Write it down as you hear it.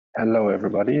Hello,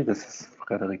 everybody. This is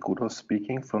Frederik Rudolph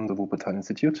speaking from the Wuppertal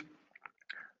Institute.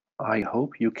 I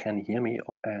hope you can hear me,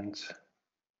 and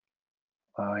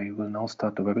I will now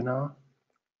start the webinar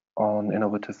on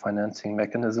innovative financing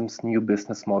mechanisms, new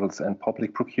business models, and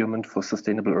public procurement for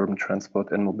sustainable urban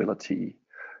transport and mobility.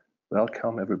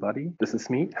 Welcome, everybody. This is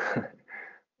me.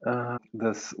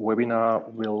 This webinar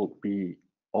will be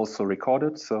also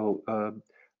recorded, so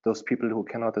those people who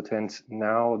cannot attend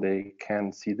now, they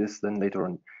can see this then later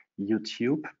on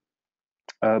YouTube.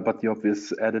 But the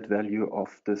obvious added value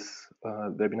of this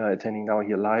webinar attending now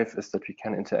here live is that we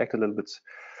can interact a little bit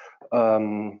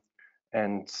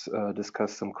and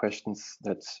discuss some questions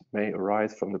that may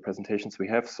arise from the presentations we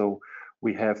have. So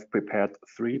we have prepared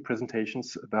 3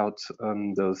 presentations about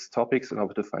those topics: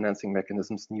 innovative financing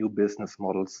mechanisms, new business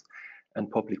models,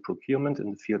 and public procurement in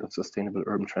the field of sustainable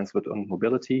urban transport and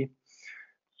mobility.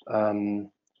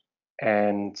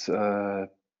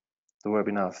 The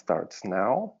webinar starts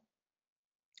now.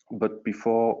 But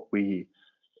before we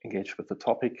engage with the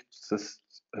topic,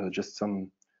 just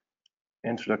some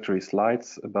introductory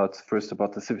slides about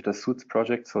the Civitas Suits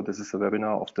project. So this is a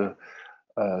webinar of the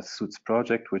Suits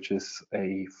project, which is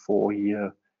a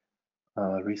 4-year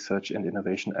research and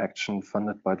innovation action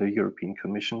funded by the European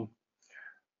Commission.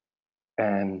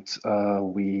 And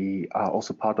we are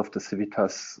also part of the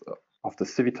Civitas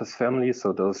family.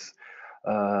 So those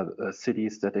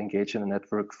cities that engage in a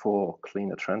network for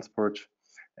cleaner transport.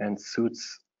 And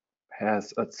Suits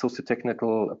has a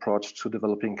socio-technical approach to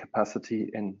developing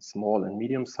capacity in small and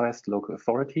medium-sized local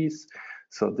authorities.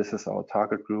 So this is our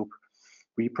target group.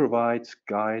 We provide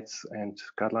guides and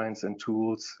guidelines and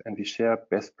tools, and we share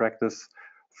best practice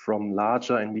from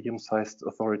larger and medium-sized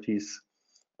authorities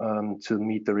to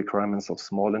meet the requirements of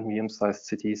small and medium-sized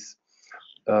cities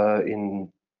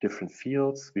in different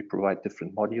fields. We provide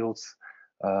different modules,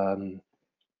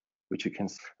 which you can.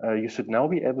 You should now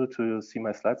be able to see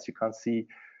my slides. You can't see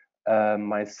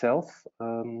myself,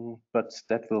 but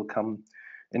that will come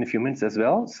in a few minutes as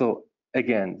well. So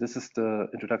again, this is the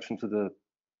introduction to the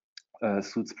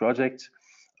Suits project.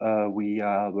 We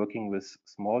are working with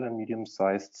small and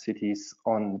medium-sized cities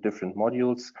on different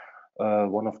modules.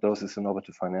 One of those is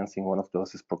innovative financing, one of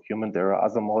those is procurement. There are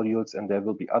other modules, and there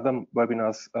will be other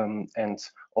webinars and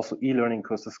also e-learning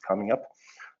courses coming up.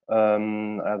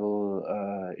 I will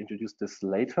introduce this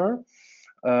later.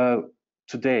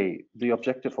 Today, the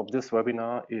objective of this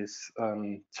webinar is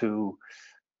to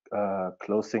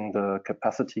closing the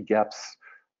capacity gaps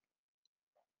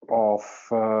of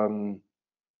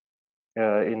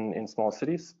in small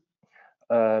cities,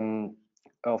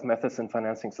 of methods in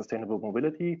financing sustainable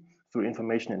mobility through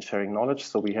information and sharing knowledge.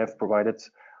 So we have provided,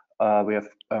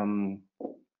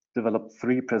 developed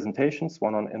 3 presentations,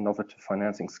 one on innovative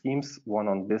financing schemes, one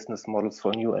on business models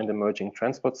for new and emerging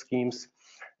transport schemes,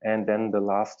 and then the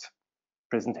last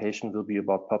presentation will be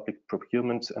about public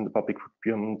procurement and the public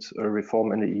procurement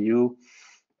reform in the EU.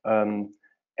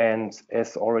 And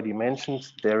as already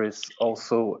mentioned, there is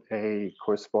also a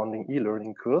corresponding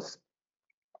e-learning course,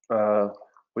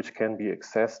 which can be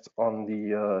accessed on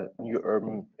the New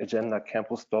Urban Agenda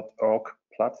campus.org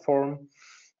platform.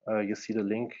 You see the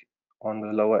link on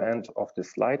the lower end of this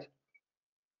slide.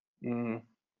 And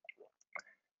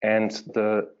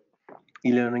the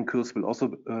e-learning course will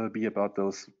also be about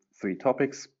those 3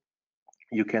 topics.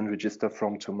 You can register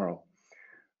from tomorrow.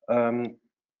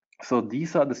 So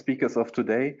these are the speakers of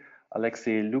today.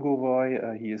 Alexei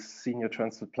Lugovoy, he is Senior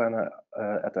Transport Planner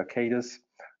at Arcadis.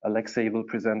 Alexei will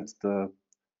present the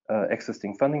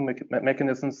existing funding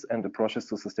mechanisms and approaches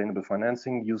to sustainable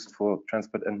financing used for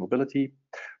transport and mobility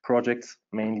projects,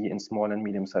 mainly in small and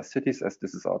medium-sized cities, as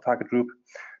this is our target group.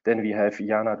 Then we have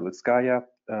Jana Dulskaya,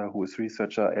 who is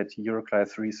researcher at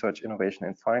Euroclass Research, Innovation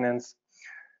and Finance.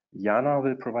 Jana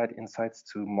will provide insights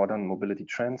to modern mobility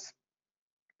trends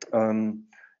and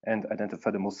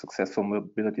identify the most successful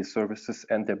mobility services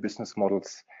and their business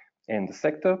models in the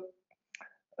sector.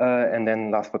 And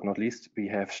then last but not least, we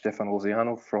have Stefan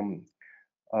Rosiano from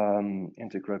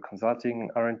Integral Consulting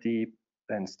R&D,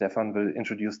 and Stefan will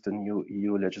introduce the new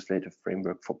EU legislative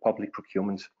framework for public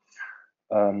procurement.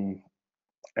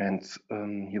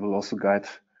 He will also guide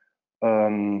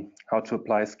how to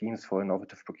apply schemes for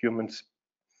innovative procurement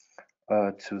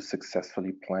to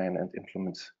successfully plan and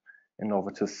implement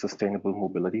innovative sustainable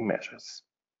mobility measures.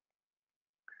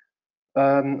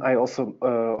 I also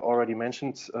already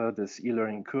mentioned this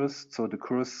e-learning course. So the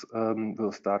course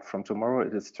will start from tomorrow.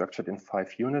 It is structured in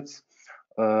 5 units.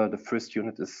 The first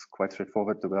unit is quite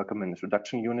straightforward, the welcome and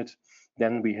introduction unit.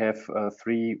 Then we have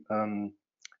 3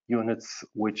 units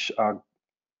which are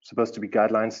supposed to be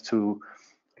guidelines to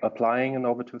applying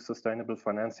innovative sustainable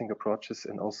financing approaches,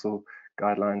 and also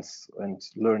guidelines and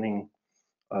learning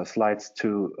slides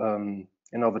to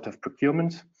innovative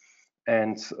procurement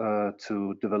and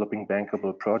to developing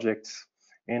bankable projects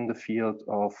in the field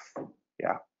of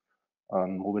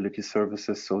mobility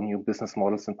services, so new business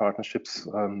models and partnerships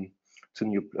to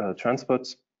new transport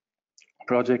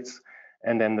projects.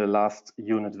 And then the last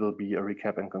unit will be a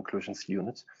recap and conclusions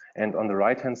unit. And on the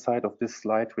right-hand side of this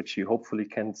slide, which you hopefully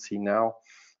can see now,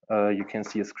 you can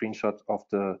see a screenshot of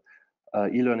the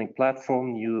e-learning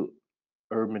platform,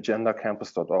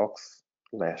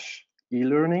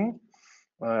 newurbancampus.org/e-learning.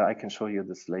 I can show you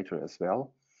this later as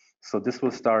well. So this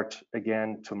will start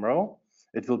again tomorrow.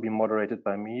 It will be moderated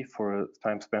by me for a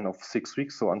time span of 6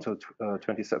 weeks, so until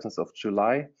 27th of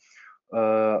July.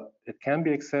 It can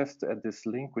be accessed at this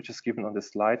link, which is given on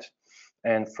this slide.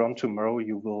 And from tomorrow,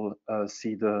 you will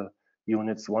see the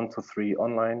units 1 to 3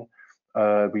 online.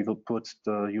 We will put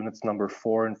the units number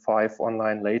 4 and 5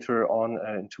 online later on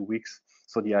in 2 weeks.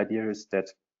 So the idea is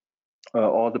that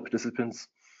all the participants,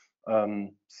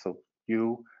 so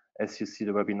you, as you see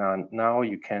the webinar now,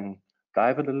 you can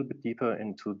dive a little bit deeper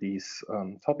into these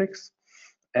topics.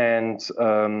 And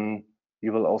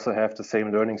you will also have the same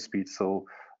learning speed. So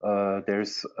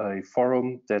there's a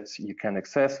forum that you can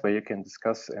access where you can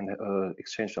discuss and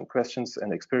exchange some questions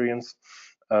and experience.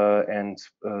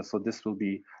 So this will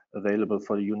be available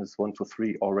for the units 1 to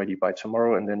 3 already by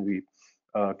tomorrow. And then we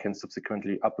can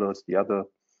subsequently upload the other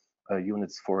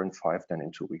units 4 and 5 then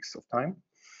in 2 weeks of time.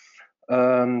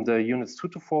 The units 2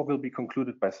 to 4 will be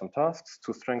concluded by some tasks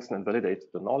to strengthen and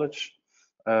validate the knowledge.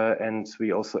 And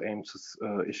we also aim to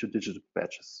issue digital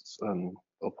badges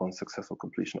upon successful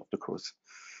completion of the course.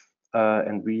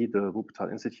 And we, the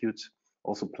Wuppertal Institute,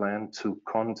 also plan to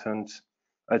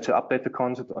update the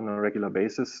content on a regular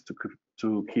basis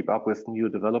to keep up with new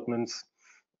developments.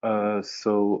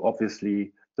 So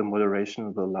obviously the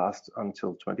moderation will last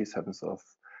until 27th of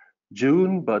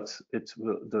June, but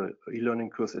the e-learning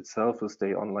course itself will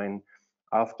stay online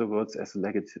afterwards as a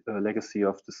legacy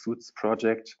of the SUITS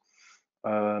project.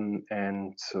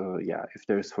 If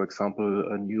there is, for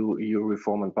example, a new EU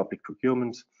reform on public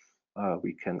procurement,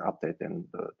 we can update then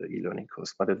the e-learning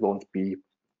course, but it won't be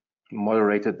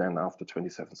moderated then after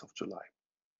 27th of July.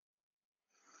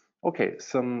 Okay,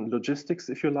 some logistics,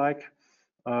 if you like.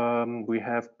 We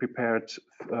have prepared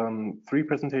 3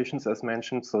 presentations as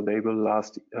mentioned, so they will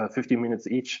last 50 minutes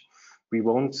each. We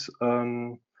won't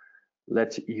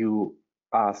let you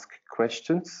ask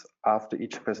questions after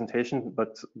each presentation,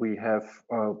 but we have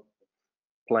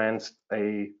planned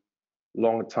a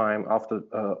long time after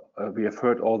we have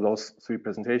heard all those 3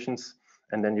 presentations,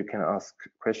 and then you can ask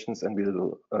questions and we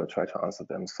will try to answer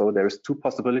them. So there's 2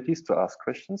 possibilities to ask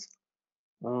questions.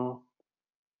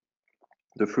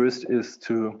 The first is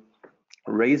to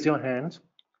raise your hand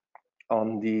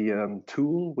on the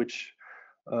tool, which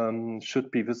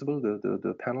should be visible,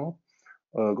 the panel,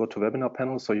 GoToWebinar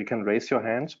panel. So you can raise your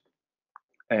hand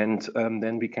and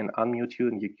then we can unmute you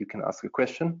and you can ask a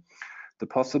question. The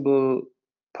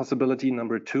possibility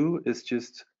number 2 is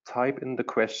just type in the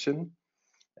question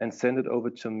and send it over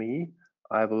to me.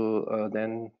 I will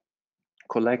then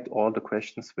collect all the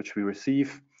questions which we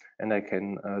receive, and I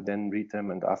can then read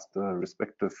them and ask the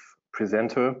respective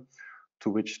presenter to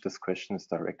which this question is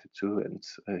directed to, and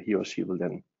he or she will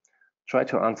then try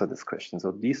to answer this question.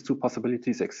 So these 2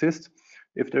 possibilities exist.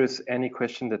 If there is any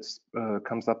question that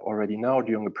comes up already now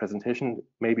during the presentation,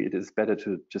 maybe it is better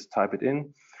to just type it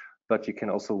in, but you can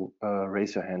also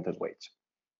raise your hand and wait.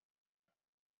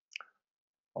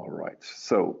 All right,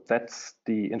 so that's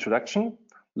the introduction,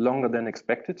 longer than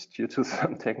expected due to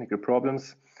some technical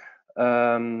problems.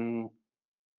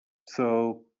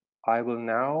 So I will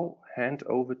now hand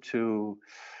over to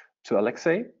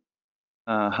Alexei.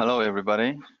 Hello,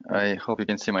 everybody. I hope you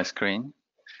can see my screen.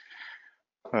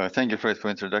 Thank you, Fred, for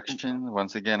introduction.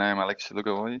 Once again, I'm Alexei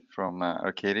Lugovoy from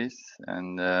Arcadis,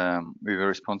 and we were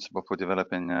responsible for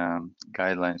developing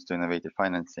guidelines to innovative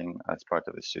financing as part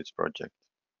of the SUITS project.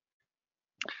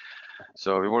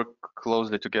 So we work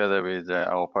closely together with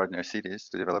our partner cities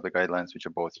to develop the guidelines which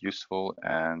are both useful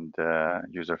and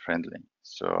user-friendly.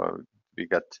 So we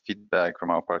got feedback from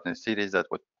our partner cities that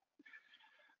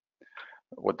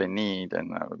what they need,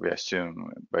 and we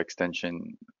assume by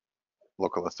extension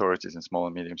local authorities and small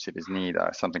and medium cities need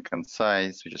something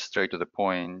concise, which is straight to the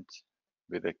point,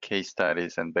 with the case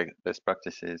studies and best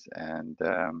practices and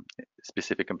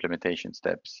specific implementation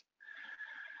steps.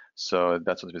 So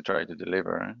that's what we try to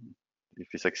deliver. If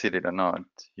we succeeded or not,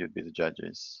 you'd be the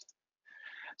judges.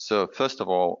 So first of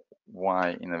all,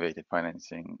 why innovative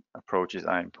financing approaches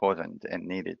are important and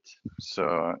needed.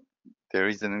 So there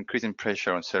is an increasing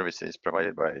pressure on services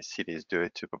provided by cities due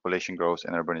to population growth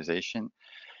and urbanization.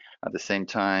 At the same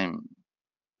time,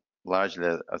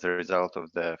 largely as a result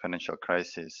of the financial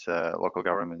crisis, local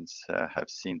governments have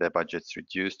seen their budgets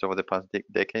reduced over the past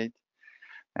decade.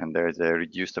 And there is a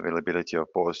reduced availability of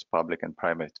both public and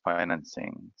private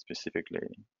financing, specifically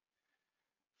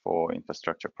for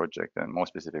infrastructure projects, and more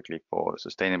specifically for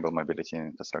sustainable mobility and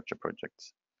infrastructure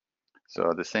projects.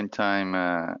 So at the same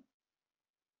time,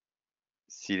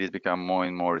 cities become more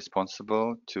and more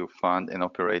responsible to fund and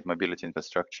operate mobility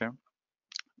infrastructure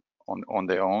on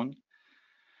their own.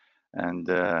 And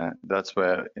that's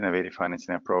where innovative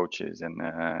financing approaches and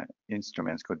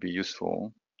instruments could be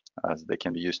useful, as they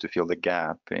can be used to fill the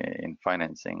gap in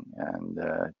financing and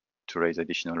to raise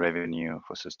additional revenue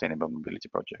for sustainable mobility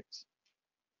projects.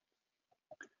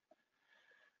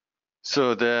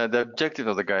 So the objective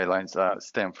of the guidelines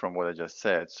stem from what I just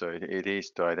said. So it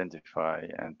is to identify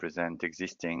and present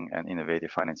existing and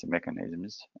innovative financing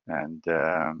mechanisms, and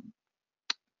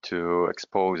to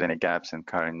expose any gaps in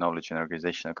current knowledge and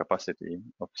organizational capacity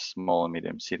of small and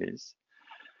medium cities,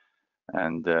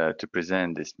 and to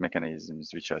present these mechanisms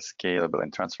which are scalable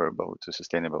and transferable to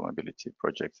sustainable mobility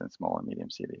projects in small and medium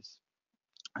cities.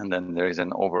 And then there is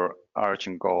an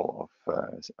overarching goal of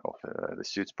the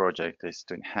SUITS project is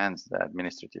to enhance the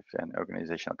administrative and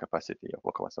organizational capacity of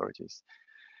local authorities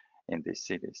in these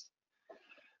cities.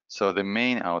 So the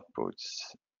main outputs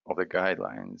of the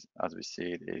guidelines, as we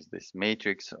see it, is this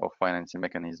matrix of financing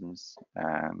mechanisms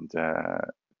and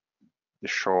the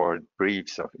short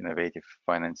briefs of innovative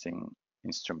financing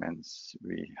instruments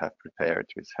we have prepared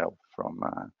with help from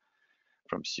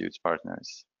SUITS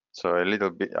partners. So a little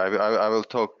bit, I will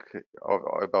talk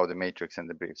about the matrix and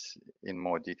the briefs in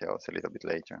more details a little bit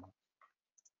later.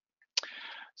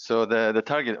 So the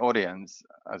target audience,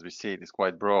 as we see it, is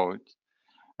quite broad,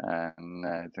 and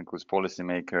it includes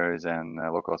policymakers and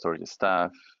local authority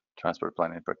staff, transport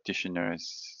planning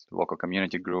practitioners, local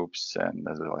community groups, and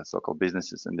as well as local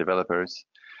businesses and developers,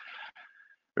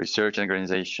 research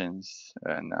organizations,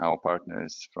 and our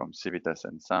partners from Civitas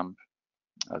and SAMP,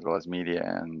 as well as media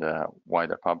and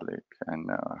wider public. And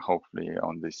hopefully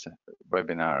on this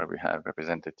webinar, we have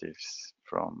representatives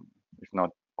from, if not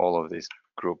all of these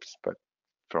groups, but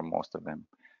from most of them.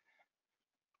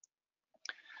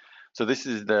 So this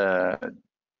is the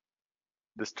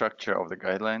structure of the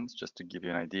guidelines, just to give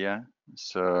you an idea.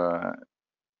 So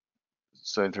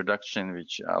introduction,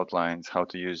 which outlines how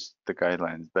to use the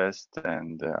guidelines best,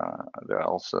 and there are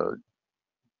also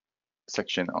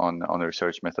section on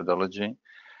research methodology,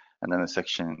 and then a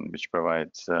section which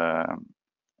provides the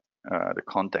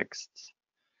context,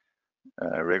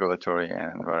 regulatory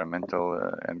and environmental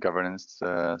and governance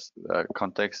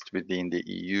context within the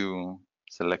EU,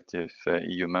 selective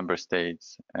EU member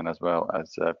states, and as well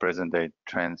as present-day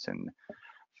trends in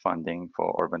funding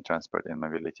for urban transport and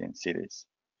mobility in cities.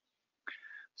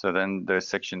 So then there's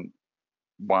section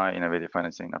why innovative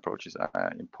financing approaches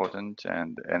are important,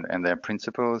 and their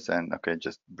principles. And okay,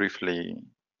 just briefly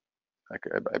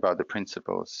about the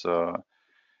principles. So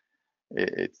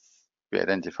we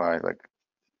identify like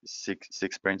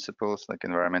six principles, like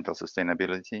environmental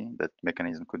sustainability, that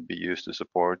mechanism could be used to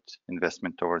support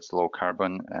investment towards low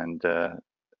carbon and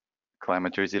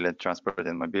climate resilient transport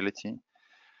and mobility.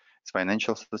 It's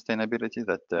financial sustainability,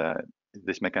 that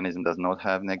this mechanism does not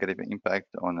have negative impact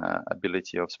on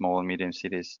ability of small and medium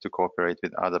cities to cooperate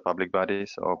with other public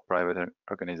bodies or private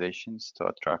organizations to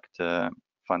attract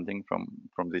funding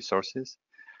from these sources.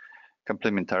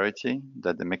 Complementarity,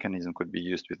 that the mechanism could be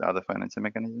used with other financing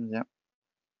mechanisms, yeah.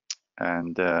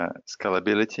 And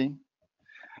scalability,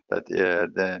 that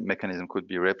the mechanism could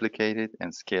be replicated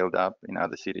and scaled up in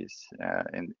other cities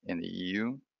in the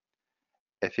EU.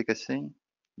 Efficacy,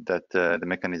 that the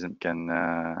mechanism can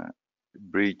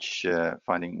breach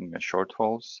funding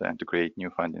shortfalls and to create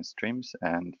new funding streams.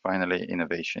 And finally,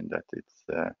 innovation, that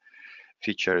it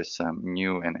features some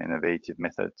new and innovative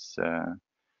methods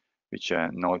which are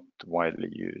not widely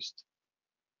used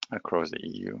across the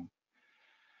EU.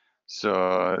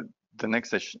 So the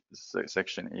next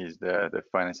section is the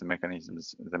financing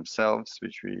mechanisms themselves,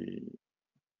 which we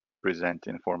present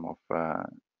in form of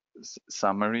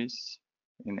summaries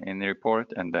in the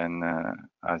report, and then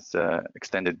as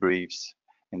extended briefs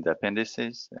in the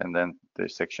appendices, and then the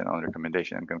section on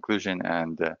recommendation and conclusion,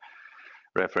 and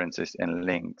references and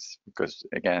links, because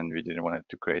again, we didn't want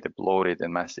to create a bloated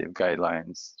and massive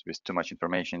guidelines with too much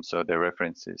information. So the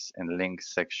references and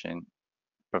links section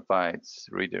provides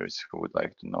readers who would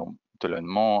like to learn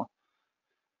more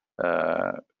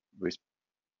with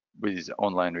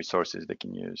online resources they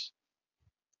can use.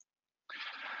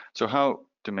 So how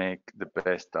to make the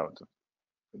best out of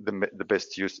the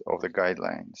best use of the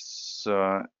guidelines.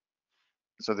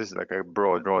 So this is like a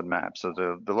broad roadmap. So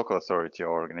the local authority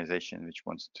or organization which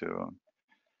wants to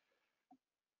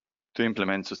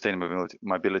implement sustainable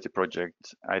mobility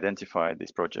projects, identify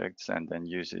these projects, and then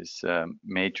uses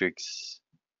matrix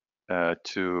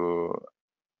to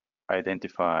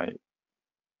identify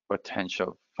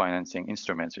potential financing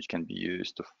instruments which can be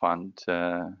used to fund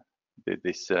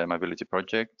this mobility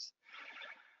projects.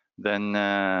 Then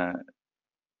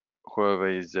whoever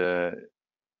is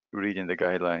reading the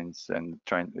guidelines and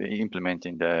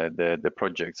implementing the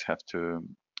projects have to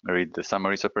read the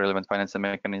summaries of relevant financing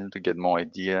mechanism to get more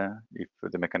idea if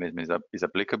the mechanism is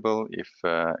applicable, if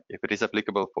it is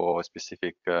applicable for a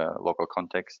specific local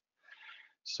context.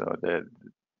 So there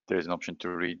is an option to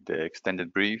read the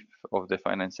extended brief of the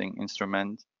financing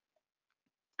instrument.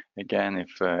 Again,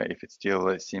 if it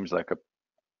still seems like a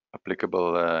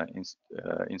applicable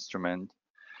instrument,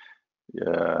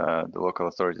 the local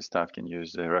authority staff can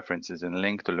use references and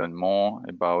link to learn more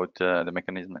about the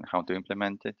mechanism and how to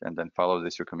implement it, and then follow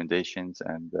these recommendations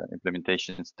and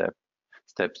implementation steps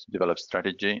to develop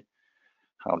strategy,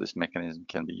 how this mechanism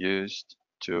can be used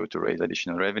to raise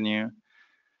additional revenue,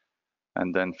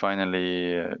 and then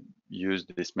finally use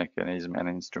this mechanism and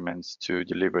instruments to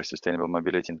deliver sustainable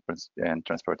mobility and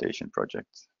transportation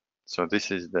projects. So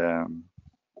this is the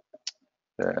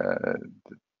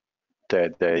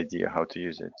idea how to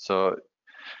use it. So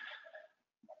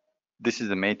this is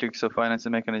the matrix of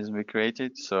financing mechanism we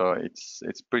created. So it's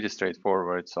pretty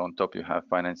straightforward. So on top you have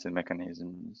financing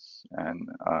mechanisms, and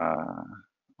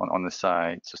on the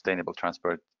side sustainable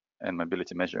transport and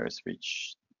mobility measures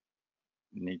which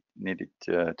needed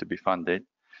to be funded.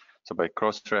 So by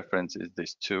cross-references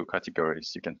these two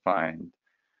categories, you can find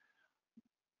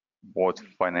what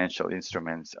financial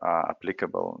instruments are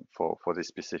applicable for this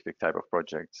specific type of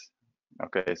projects.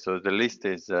 Okay, so the list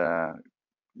is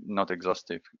not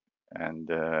exhaustive, and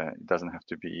it doesn't have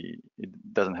to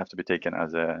be taken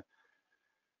as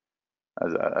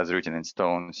written in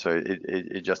stone. So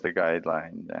it's just a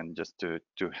guideline, and just to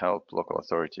help local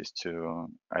authorities to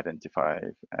identify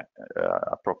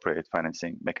appropriate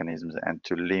financing mechanisms and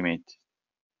to limit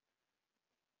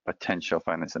potential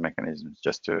financing mechanisms,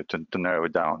 just to narrow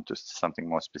it down to something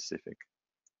more specific.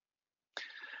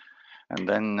 And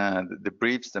then the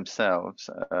briefs themselves,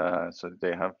 so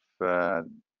they have,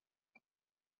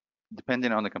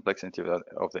 depending on the complexity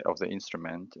of the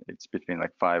instrument, it's between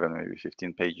like 5 and maybe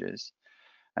 15 pages,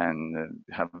 and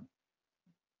have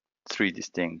 3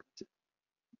 distinct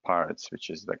parts, which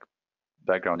is like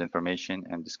background information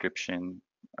and description,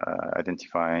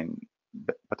 identifying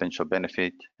potential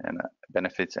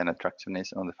benefits and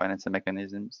attractiveness on the financing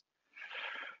mechanisms,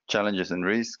 challenges and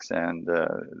risks, and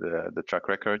the track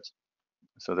record.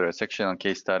 So there are a section on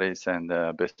case studies and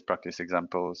best practice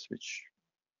examples, which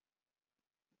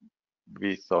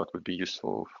we thought would be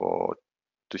useful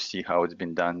to see how it's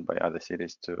been done by other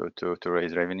cities to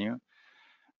raise revenue.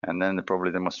 And then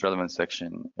probably the most relevant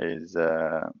section is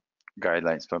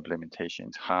guidelines for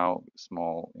implementations, how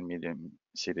small and medium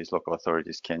cities, local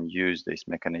authorities can use this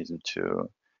mechanism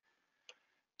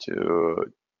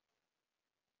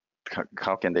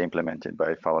how can they implement it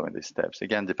by following these steps.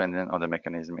 Again, depending on the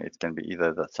mechanism, it can be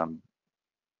either that some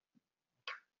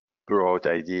broad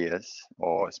ideas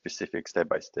or specific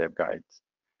step-by-step guides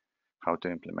how to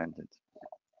implement it.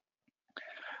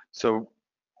 So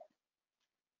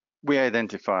we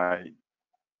identify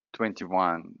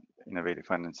 21 innovative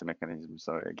financing mechanisms.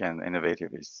 So again,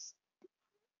 innovative it's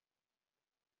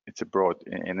a broad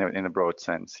in a broad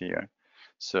sense here.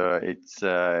 So it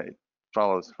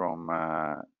follows from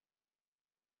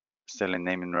selling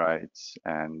naming rights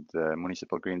and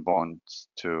municipal green bonds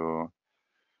to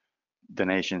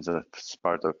donations as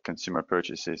part of consumer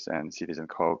purchases and citizen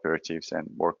cooperatives and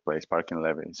workplace parking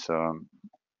levies. So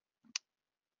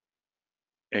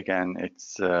again,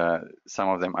 it's some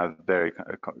of them are very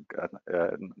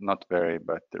not very,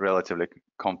 but relatively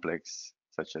complex,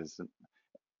 such as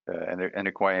and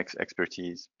require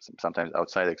expertise, sometimes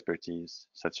outside expertise,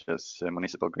 such as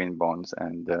municipal green bonds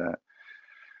and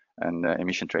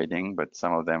emission trading. But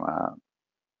some of them are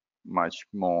much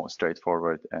more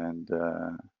straightforward and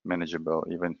manageable,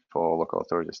 even for local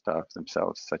authority staff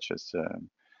themselves, such as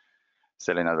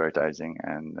selling advertising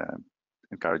and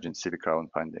encouraging civic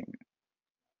crowdfunding.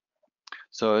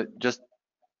 So just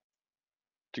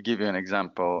to give you an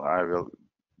example, I will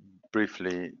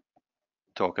briefly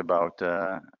talk about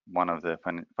one of the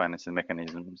financing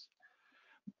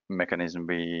mechanism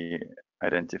we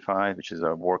identified, which is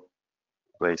a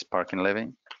workplace parking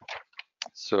levy.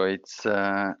 So it's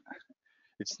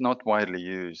it's not widely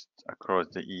used across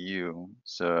the EU.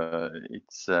 So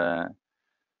it's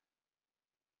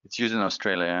used in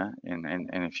Australia in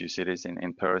a few cities,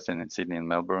 in Perth and in Sydney and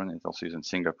Melbourne. It's also used in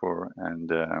Singapore,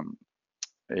 and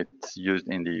it's used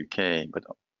in the UK, but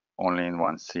only in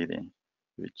one city,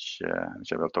 which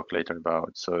I will talk later about.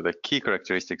 So the key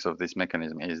characteristics of this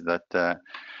mechanism is that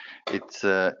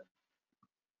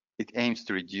it aims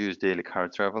to reduce daily car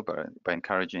travel by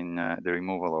encouraging the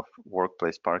removal of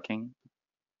workplace parking.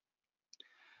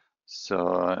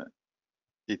 So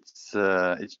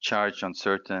it's charged on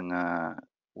certain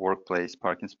workplace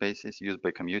parking spaces used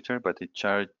by commuter, but it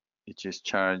is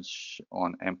charged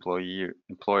on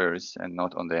employers and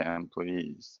not on their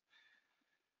employees.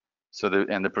 So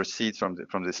the proceeds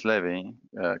from this levy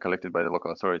collected by the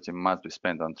local authority must be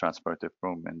spent on transport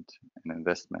improvement and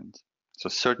investment. So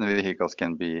certain vehicles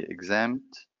can be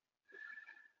exempt,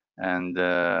 and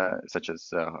such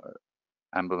as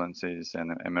ambulances and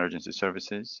emergency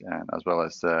services, and as well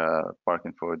as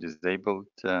parking for disabled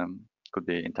could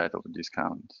be entitled to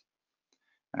discounts.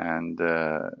 And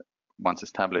once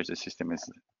established, the system is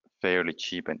fairly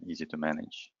cheap and easy to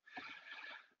manage.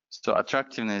 So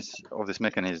attractiveness of these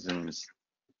mechanisms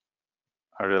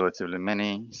are relatively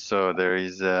many. So there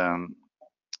is the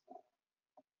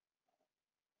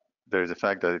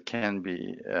fact that it can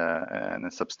be a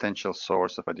substantial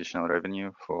source of additional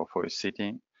revenue for a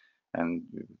city, and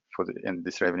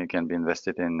this revenue can be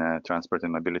invested in transport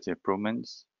and mobility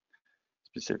improvements,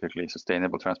 specifically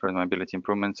sustainable transport and mobility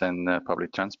improvements and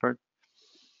public transport.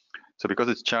 So because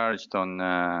it's charged on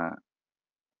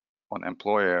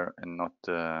employer and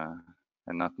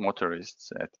not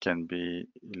motorists, it can be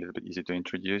a little bit easy to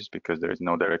introduce because there is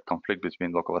no direct conflict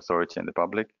between local authority and the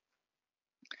public.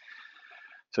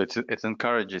 So it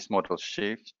encourages modal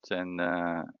shift and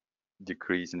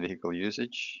decrease in vehicle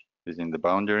usage within the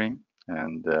boundary,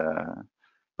 and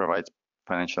provides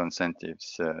financial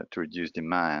incentives to reduce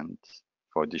demand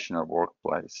for additional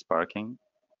workplace parking.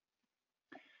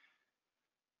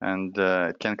 And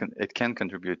it can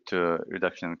contribute to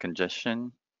reduction in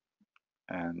congestion,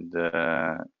 and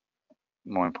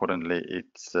more importantly,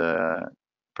 it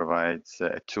provides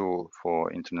a tool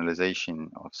for internalization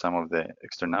of some of the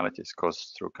externalities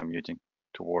caused through commuting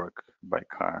to work by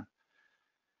car.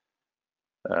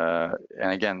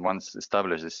 And again, once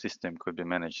established, the system could be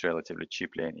managed relatively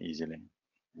cheaply and easily.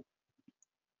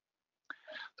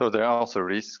 So there are also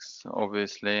risks,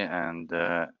 obviously, and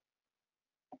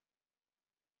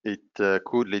it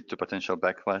could lead to potential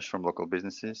backlash from local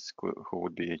businesses who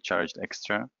would be charged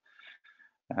extra.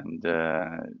 And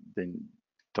then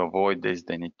to avoid this,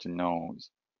 they need to know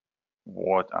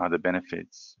what are the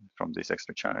benefits from this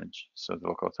extra charge. So the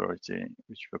local authority,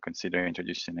 which will consider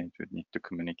introducing it, would need to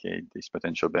communicate these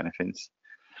potential benefits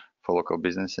for local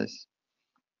businesses.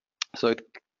 So it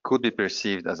could be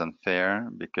perceived as unfair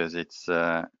because it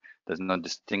does not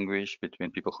distinguish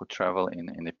between people who travel in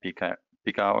the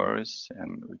peak hours,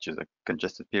 and which is a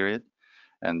congested period,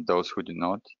 and those who do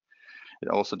not. It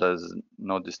also does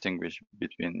not distinguish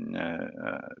between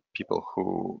people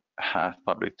who have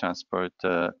public transport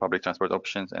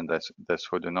options and those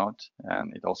who do not.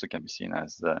 And it also can be seen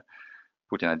as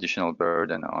putting additional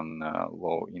burden on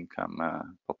low-income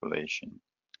population.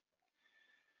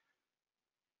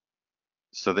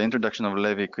 So the introduction of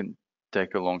levy could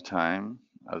take a long time,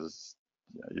 as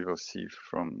you will see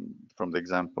from the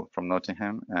example from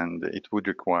Nottingham, and it would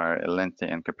require a lengthy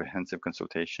and comprehensive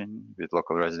consultation with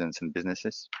local residents and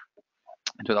businesses.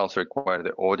 It would also require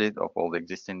the audit of all the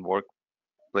existing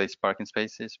workplace parking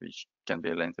spaces, which can be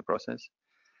a lengthy process.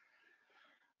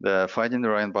 Finding the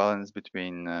right balance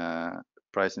between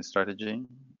pricing strategy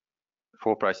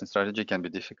can be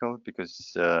difficult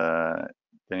because there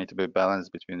need to be a balance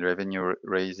between revenue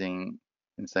raising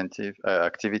incentive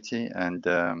activity and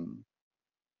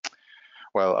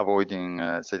while avoiding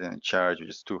setting a charge which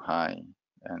is too high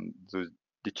and to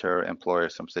deter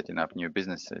employers from setting up new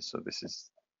businesses. So this is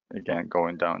again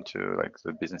going down to like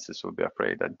the businesses will be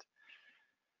afraid that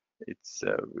it's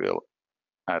will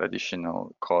add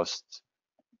additional cost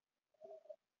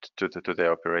to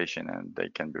their operation, and they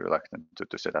can be reluctant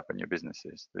to set up a new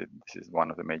businesses. This is one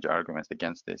of the major arguments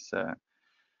against this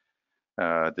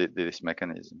this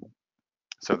mechanism.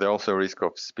 So there's also a risk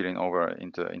of spilling over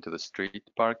into the street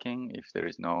parking if there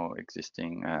is no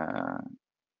existing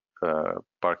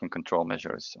parking control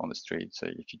measures on the street. So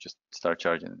if you just start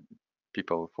charging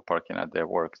people for parking at their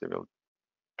work, they will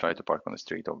try to park on the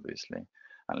street, obviously,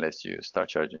 unless you start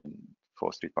charging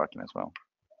for street parking as well.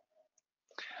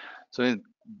 So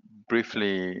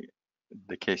briefly,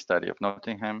 the case study of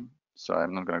Nottingham. So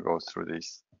I'm not going to go through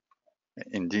this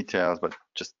in details, but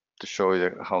just to show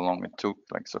you how long it took.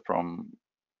 Like, so from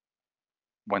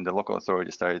when the local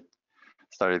authority started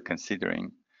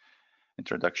considering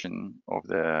introduction of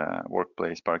the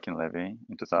workplace parking levy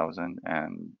in 2000,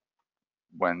 and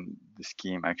when the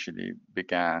scheme actually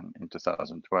began in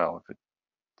 2012, it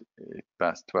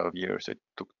passed 12 years. It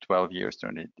took 12 years to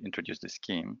introduce the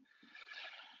scheme,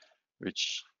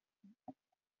 which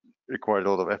required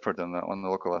a lot of effort on the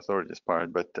local authorities'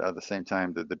 part. But at the same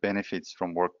time, the benefits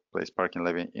from workplace parking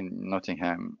levy in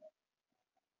Nottingham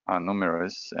are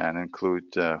numerous and include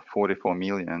 44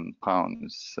 million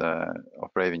pounds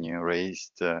of revenue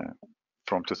raised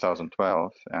from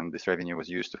 2012, and this revenue was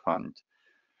used to fund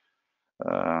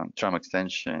tram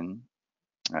extension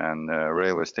and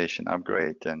railway station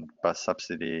upgrade and bus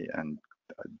subsidy and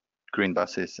green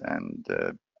buses and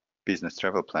business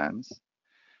travel plans.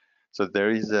 So there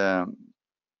is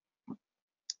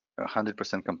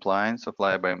 100% compliance of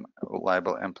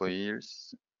liable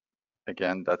employers.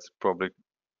 Again, that's probably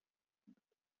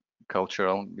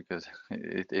cultural, because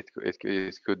it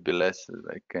could be less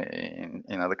like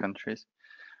in other countries,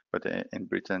 but in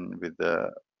Britain, with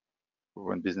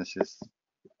when businesses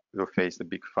will face the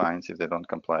big fines if they don't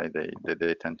comply,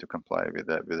 they tend to comply with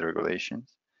the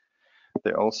regulations.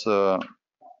 They also,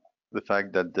 the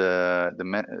fact that the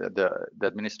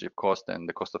administrative cost and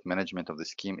the cost of management of the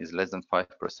scheme is less than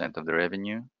 5% of the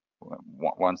revenue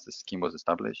once the scheme was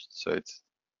established. So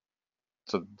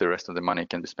the rest of the money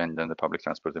can be spent on the public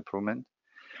transport improvement.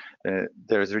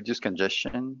 There is reduced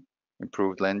congestion,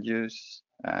 improved land use,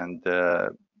 and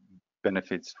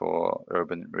benefits for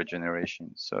urban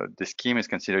regeneration. So the scheme is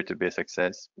considered to be a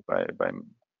success by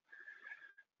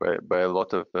a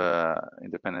lot of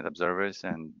independent observers,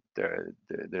 and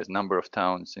there's a number of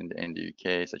towns in the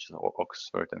UK, such as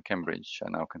Oxford and Cambridge,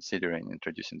 are now considering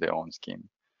introducing their own scheme.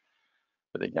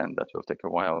 But again, that will take a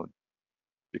while,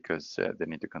 because they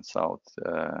need to consult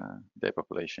their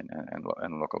population and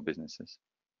local businesses.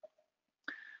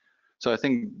 So I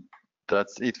think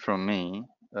that's it from me.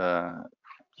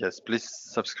 Yes, please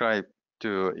subscribe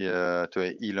to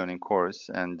an e-learning course,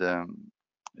 and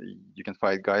you can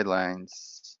find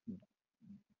guidelines,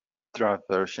 draft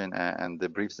version, and the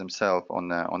briefs themselves on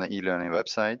the e-learning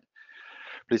website.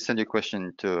 Please send your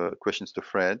questions to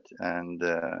Fred, and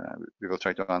we will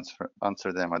try to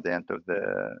answer them at the end of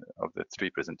the 3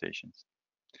 presentations.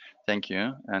 Thank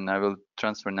you, and I will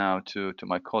transfer now to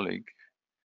my colleague.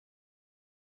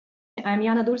 I'm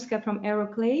Jana Durska from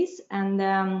Euroclays, and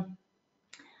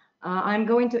I'm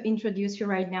going to introduce you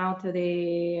right now to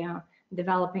the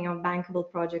developing of bankable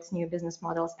projects, new business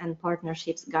models, and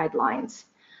partnerships guidelines.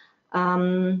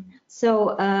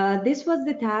 This was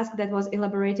the task that was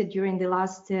elaborated during the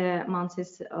last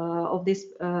months of this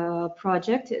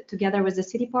project, together with the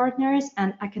city partners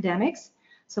and academics.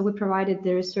 So we provided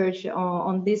the research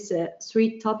on these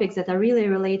 3 topics that are really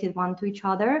related one to each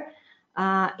other,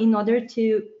 in order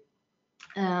to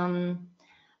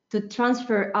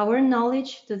transfer our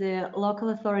knowledge to the local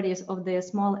authorities of the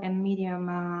small and medium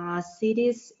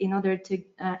cities, in order to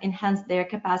enhance their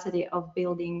capacity of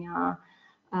building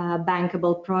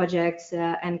bankable projects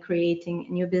and creating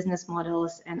new business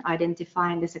models and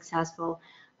identifying the successful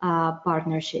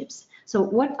partnerships. So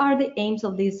what are the aims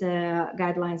of these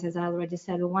guidelines? As I already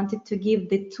said, we wanted to give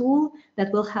the tool that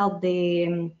will help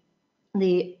the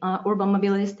urban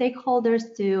mobility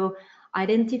stakeholders to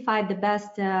identify the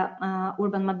best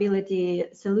urban mobility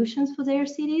solutions for their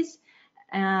cities,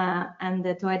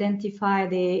 and to identify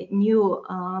the new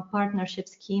partnership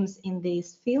schemes in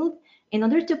this field, in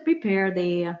order to prepare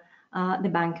the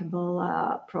bankable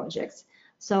projects.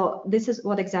 So this is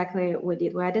what exactly we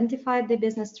did. We identified the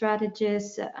business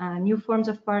strategies, new forms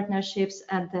of partnerships,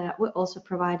 and we also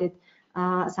provided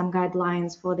some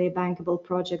guidelines for the bankable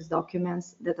projects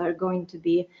documents that are going to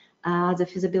be the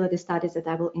feasibility studies that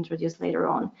I will introduce later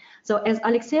on. So as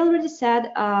Alexey already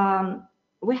said,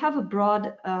 we have a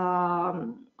broad,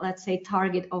 let's say,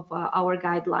 target of our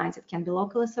guidelines. It can be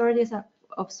local authorities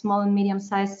of small and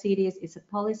medium-sized cities, it's a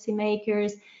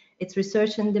policymakers, it's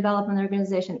research and development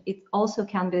organization. It also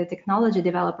can be the technology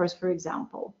developers, for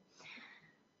example.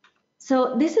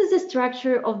 So this is the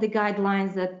structure of the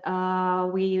guidelines that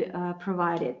we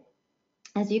provided.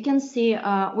 As you can see,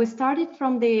 we started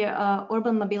from the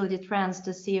urban mobility trends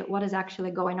to see what is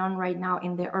actually going on right now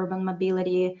in the urban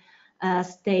mobility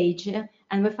stage.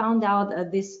 And we found out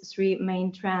these 3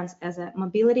 main trends as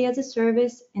mobility as a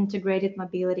service, integrated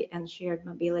mobility, and shared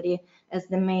mobility as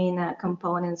the main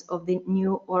components of the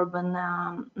new urban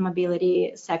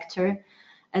mobility sector.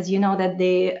 As you know, that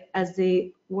as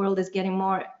the world is getting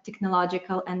more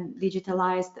technological and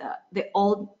digitalized, the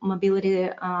old mobility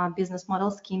business model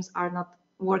schemes are not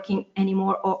working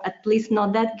anymore, or at least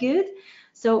not that good.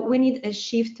 So we need a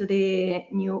shift to the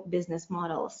new business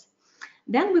models.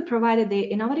 Then we provided the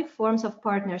innovative forms of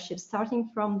partnerships, starting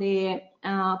from the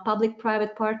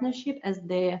public-private partnership as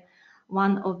the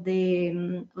one of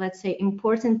the, let's say,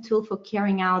 important tool for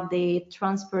carrying out the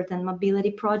transport and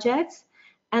mobility projects.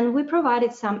 And we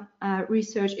provided some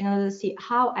research in order to see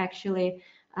how actually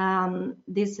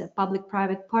this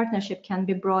public-private partnership can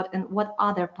be brought and what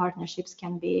other partnerships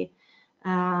can be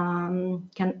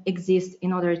can exist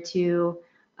in order to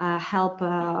help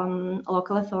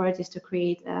local authorities to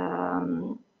create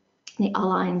the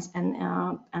alliance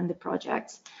and the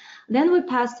projects. Then we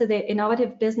pass to the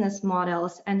innovative business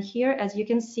models, and here, as you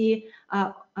can see,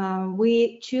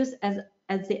 we choose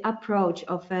as the approach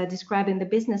of describing the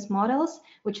business models,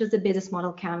 which is the business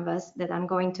model canvas that I'm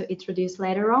going to introduce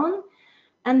later on.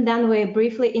 And then we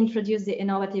briefly introduce the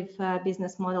innovative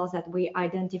business models that we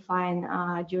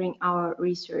identify during our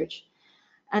research.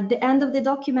 At the end of the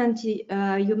document,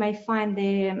 you may find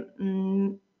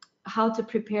the how to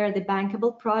prepare the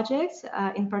bankable projects,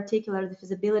 in particular the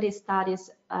feasibility studies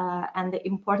and the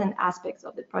important aspects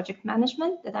of the project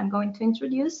management that I'm going to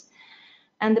introduce.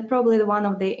 And probably one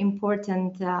of the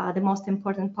important, the most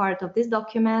important part of this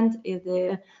document is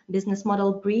the business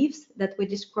model briefs that we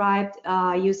described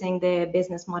using the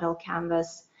business model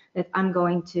canvas that I'm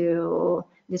going to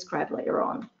describe later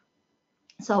on.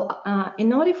 So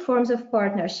innovative forms of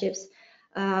partnerships,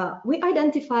 we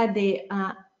identified the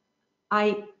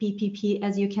IPPP,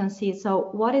 as you can see.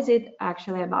 So what is it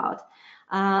actually about?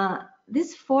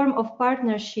 This form of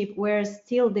partnership where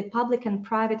still the public and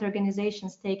private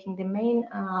organizations taking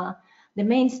the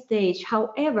main stage.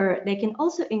 However, they can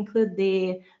also include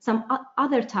some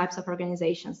other types of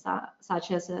organizations,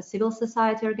 such as civil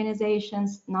society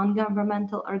organizations,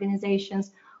 non-governmental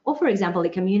organizations, or for example, the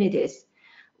communities,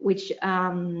 which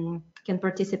can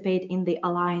participate in the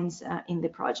alliance in the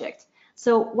project.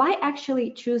 So why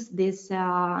actually choose this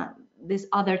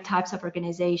other types of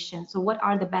organizations? So what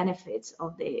are the benefits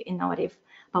of the innovative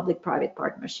public-private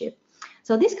partnership?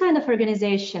 So this kind of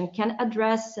organization can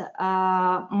address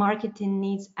marketing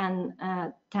needs and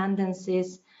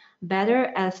tendencies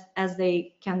better as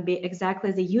they can be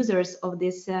exactly the users of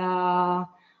this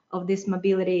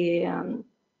mobility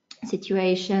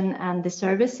situation and the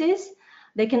services.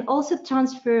 They can also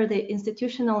transfer the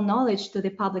institutional knowledge to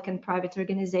the public and private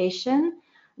organization.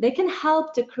 They can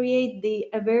help to create the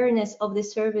awareness of the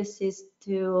services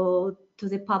to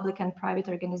the public and private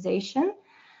organization,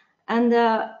 and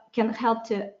can help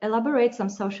to elaborate some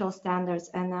social standards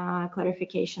and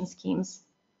clarification schemes.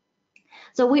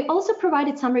 So we also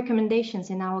provided some recommendations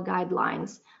in our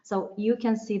guidelines. So you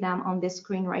can see them on this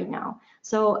screen right now.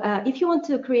 So if you want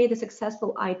to create a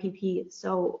successful IPP,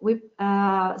 so we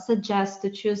suggest to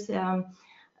choose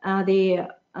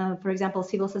for example,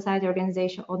 civil society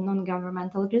organization or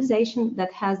non-governmental organization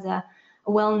that has a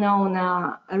well-known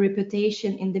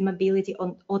reputation in the mobility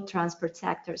or transport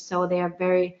sector. So they are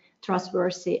very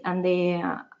trustworthy, and the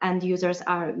end users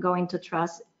are going to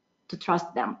trust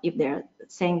them if they're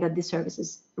saying that the service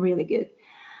is really good.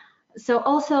 So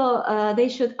also they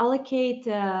should allocate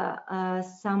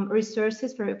some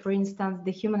resources, for instance,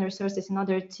 the human resources, in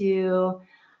order to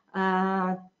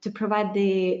provide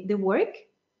the work,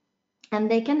 and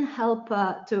they can help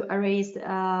to erase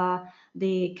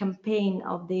the campaign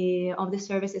of the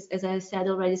services, as I said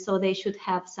already. So they should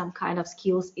have some kind of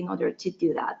skills in order to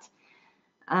do that.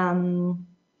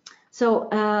 So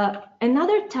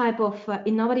another type of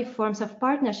innovative forms of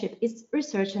partnership is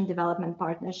research and development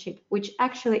partnership, which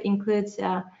actually includes,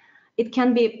 it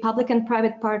can be public and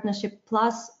private partnership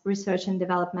plus research and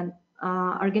development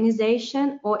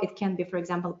organization, or it can be, for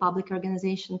example, public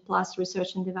organization plus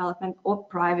research and development, or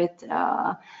private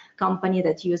company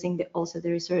that's using also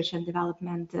the research and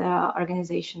development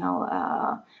organizational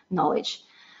knowledge.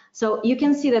 So you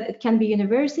can see that it can be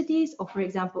universities, or for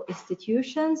example,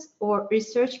 institutions or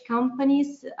research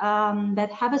companies that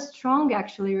have a strong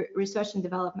actually research and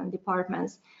development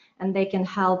departments, and they can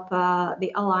help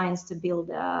the alliance to build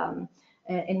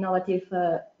innovative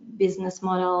business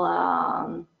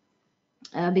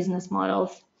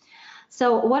models.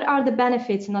 So what are the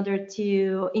benefits in order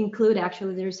to include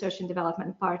actually the research and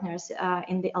development partners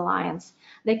in the alliance?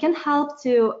 They can help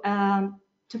to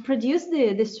produce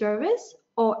the service,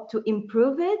 or to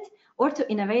improve it, or to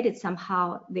innovate it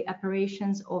somehow, the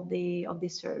operations of the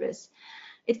service.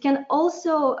 It can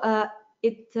also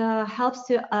helps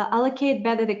to allocate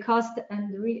better the cost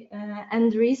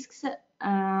and risks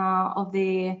of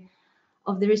the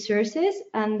resources,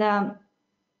 and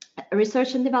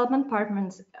research and development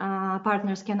partners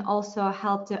can also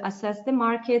help to assess the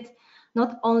market,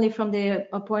 not only from the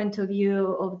point of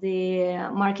view of the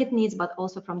market needs, but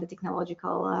also from the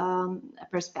technological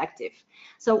perspective.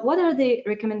 So what are the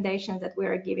recommendations that we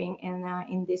are giving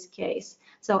in this case?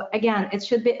 So again, it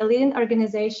should be a leading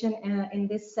organization in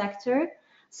this sector.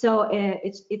 So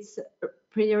it's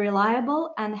pretty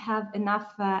reliable and have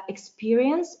enough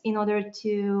experience in order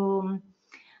to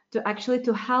actually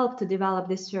help to develop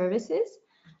these services.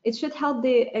 It should help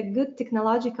a good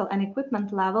technological and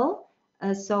equipment level.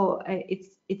 So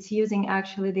it's using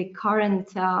actually the current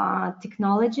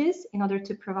technologies in order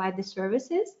to provide the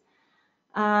services.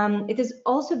 It is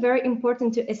also very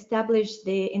important to establish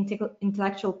the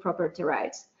intellectual property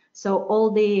rights. So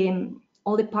all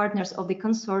the partners of the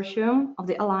consortium of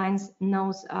the alliance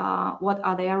knows what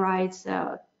are their rights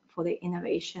for the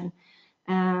innovation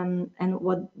and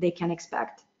what they can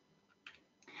expect.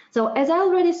 So as I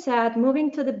already said,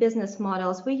 moving to the business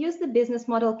models, we use the business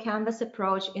model canvas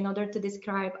approach in order to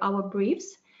describe our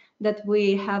briefs that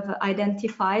we have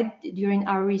identified during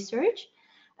our research.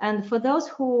 And for those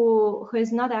who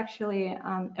is not actually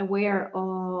aware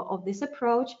of this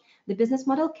approach, the business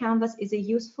model canvas is a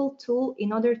useful tool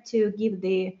in order to give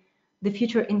the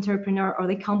future entrepreneur or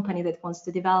the company that wants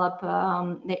to develop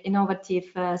the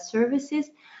innovative services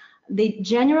the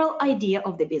general idea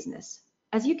of the business.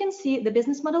 As you can see, the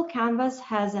business model canvas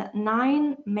has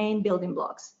 9 main building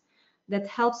blocks that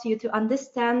helps you to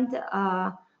understand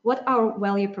what our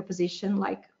value proposition,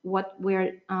 like what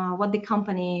the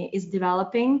company is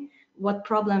developing, what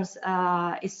problems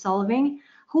is solving,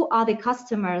 who are the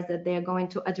customers that they are going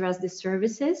to address the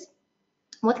services,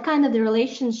 what kind of the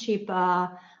relationship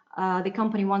the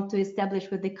company wants to establish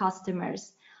with the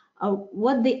customers,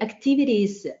 what the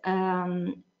activities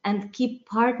and key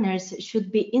partners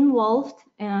should be involved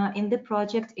in the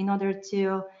project in order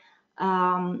to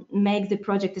make the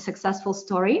project a successful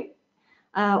story.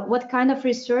 What kind of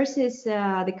resources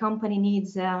the company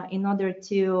needs in order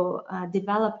to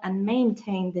develop and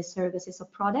maintain the services or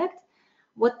product.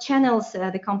 What channels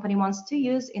the company wants to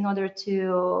use in order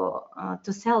to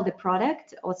sell the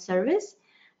product or service.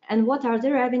 And what are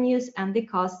the revenues and the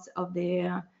costs of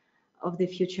the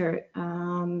future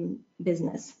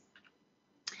business.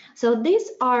 So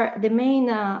these are the main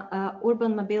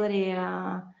urban mobility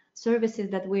services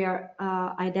that we are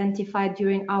identified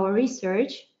during our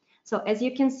research. So as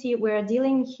you can see, we're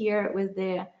dealing here with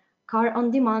the car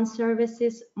on-demand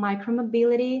services,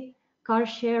 micromobility, car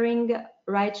sharing,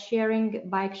 ride sharing,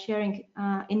 bike sharing,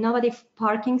 innovative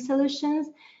parking solutions,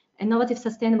 innovative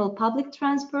sustainable public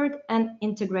transport, and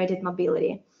integrated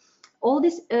mobility. All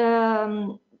these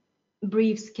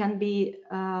briefs can be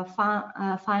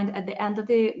found at the end of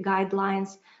the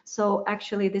guidelines. So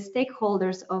actually the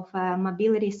stakeholders of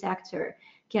mobility sector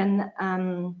can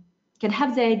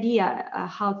have the idea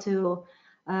how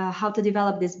to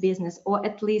develop this business, or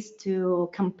at least to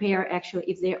compare actually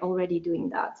if they're already doing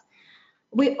that.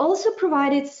 We also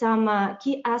provided some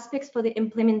key aspects for the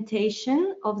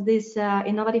implementation of these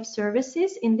innovative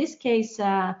services. In this case,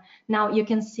 now you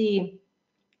can see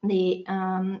the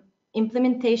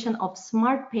implementation of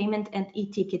smart payment and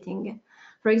e-ticketing.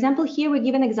 For example, here we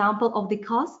give an example of the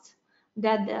costs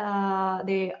that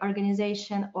the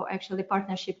organization or actually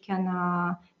partnership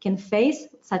can face,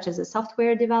 such as the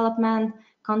software development,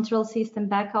 control system,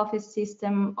 back office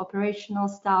system, operational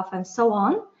staff, and so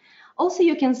on. Also,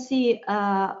 you can see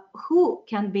who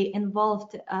can be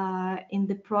involved in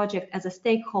the project as a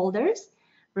stakeholders.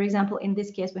 For example, in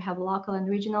this case, we have local and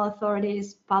regional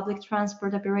authorities, public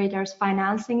transport operators,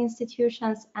 financing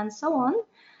institutions, and so on,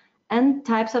 and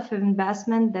types of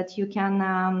investment that you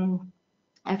can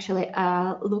actually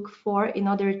look for in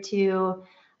order to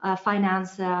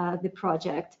finance the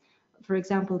project. For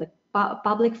example, the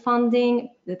public funding,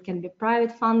 that can be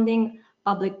private funding,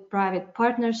 public-private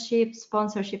partnership,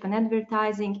 sponsorship and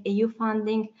advertising, EU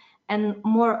funding, and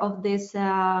more of these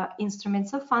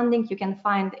instruments of funding you can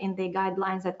find in the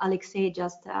guidelines that Alexei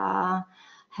just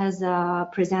has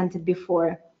presented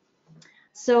before.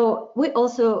 So we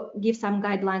also give some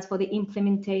guidelines for the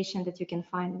implementation that you can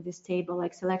find in this table,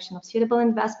 like selection of suitable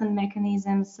investment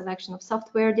mechanisms, selection of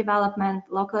software development.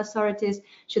 Local authorities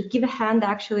should give a hand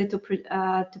actually to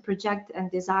project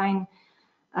and design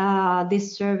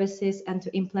these services and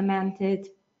to implement it,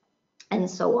 and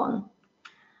so on.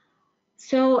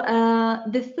 So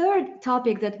the third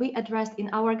topic that we addressed in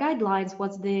our guidelines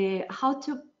was how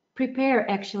to prepare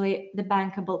actually the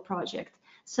bankable project.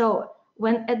 So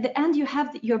when at the end you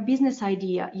have your business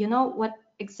idea, you know what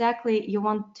exactly you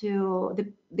want to,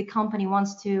 the company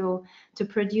wants to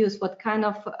produce, what kind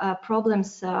of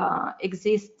problems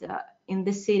exist in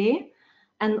the city,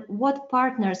 and what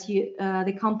partners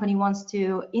the company wants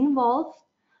to involve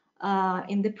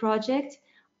in the project,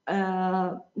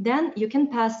 then you can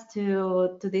pass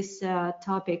to this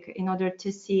topic in order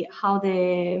to see how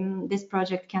this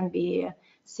project can be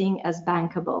seen as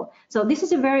bankable. So this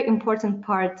is a very important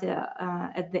part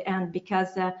at the end,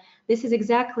 because this is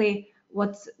exactly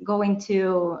what's going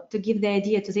to give the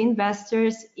idea to the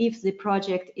investors if the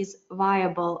project is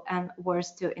viable and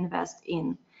worth to invest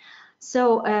in.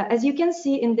 So as you can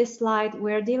see in this slide,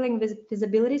 we're dealing with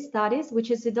feasibility studies,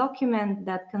 which is a document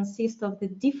that consists of the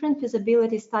different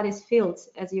feasibility studies fields,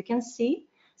 as you can see.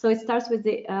 So it starts with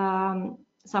the,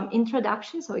 some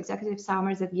introduction, so executive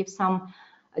summaries that give some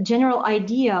general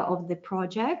idea of the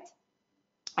project.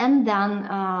 And then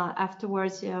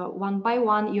afterwards, one by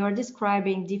one, you're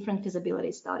describing different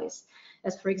feasibility studies.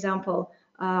 As for example,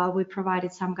 we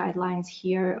provided some guidelines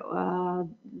here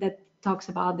that talks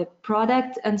about the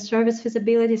product and service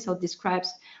feasibility, so it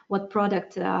describes what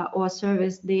product or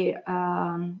service the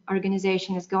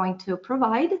organization is going to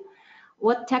provide,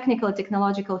 what technical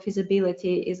technological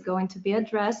feasibility is going to be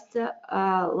addressed,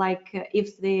 like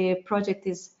if the project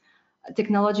is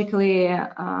technologically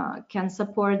can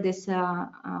support this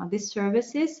these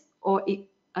services, or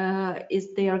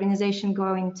is the organization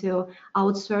going to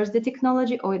outsource the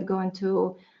technology, or it's going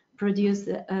to produce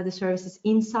the services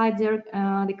inside their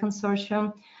the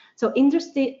consortium. So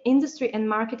industry and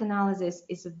market analysis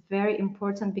is very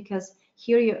important, because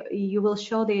here you will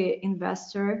show the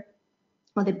investor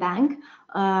or the bank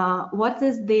what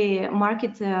is the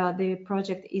market the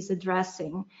project is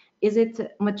addressing. Is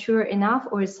it mature enough,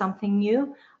 or is something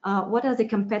new? What are the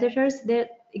competitors that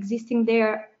existing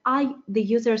there? The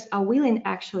users are willing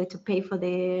actually to pay for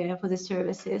the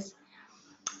services?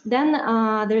 Then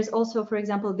there's also, for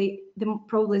example,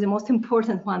 probably the most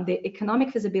important one, the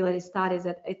economic feasibility studies,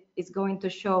 that it is going to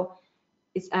show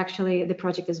is actually the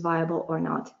project is viable or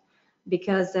not,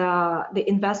 because the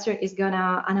investor is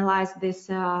gonna analyze this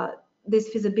this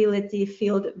feasibility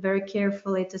field very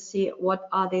carefully to see what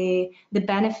are the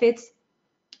benefits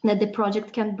that the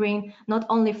project can bring, not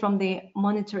only from the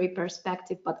monetary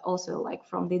perspective, but also like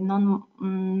from the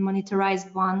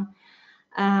non-monetarized one.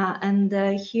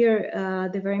 Here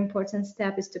the very important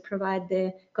step is to provide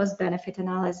the cost-benefit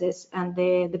analysis, and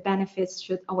the benefits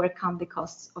should overcome the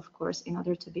costs, of course, in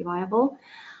order to be viable.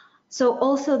 So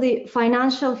also the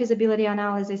financial feasibility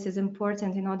analysis is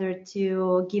important in order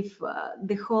to give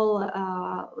the whole,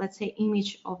 let's say,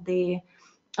 image of the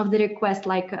request,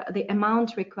 like the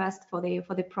amount request for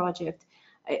the project.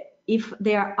 If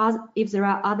there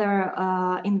are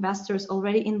other investors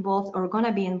already involved or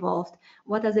gonna be involved,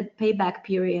 what is the payback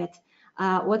period?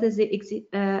 What is the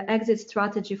exit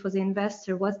strategy for the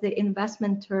investor? What's the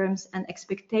investment terms and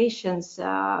expectations?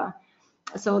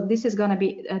 So this is going to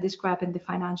be described in the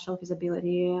financial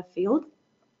feasibility field.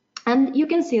 And you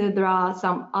can see that there are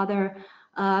some other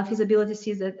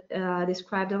feasibilities that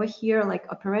described over here, like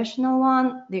operational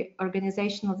one, the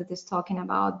organizational that is talking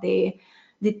about the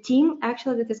team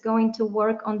actually that is going to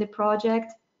work on the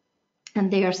project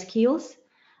and their skills.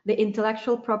 The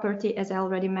intellectual property, as I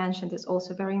already mentioned, is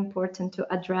also very important to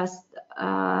address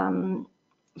from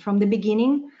the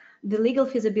beginning. The legal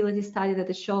feasibility study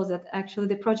that shows that actually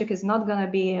the project is not going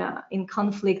to be in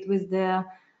conflict with the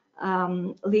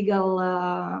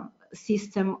legal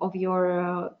system of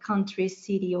your country,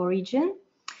 city, or region.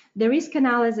 The risk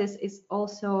analysis is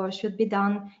also should be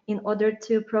done in order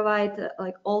to provide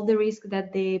like all the risk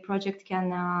that the project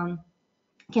can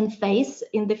face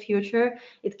in the future.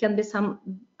 It can be some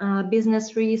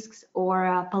business risks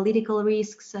or political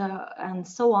risks and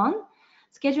so on.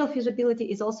 Schedule feasibility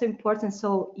is also important,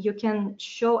 so you can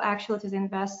show actually to the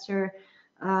investor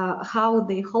how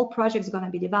the whole project is going to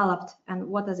be developed and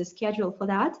what is the schedule for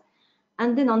that.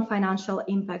 And the non-financial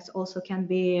impacts also can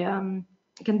be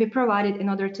provided in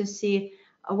order to see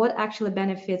what actually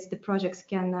benefits the projects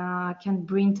can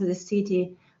bring to the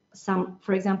city. Some,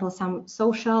 for example, some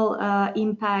social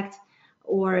impact,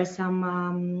 or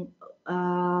some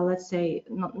let's say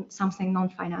something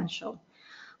non-financial.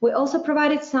 We also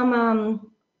provided some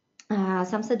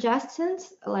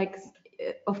suggestions, like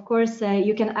of course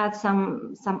you can add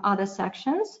some other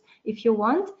sections if you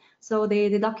want. So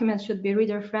the document should be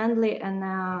reader friendly, and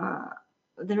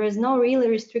there is no really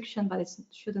restriction, but it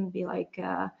shouldn't be like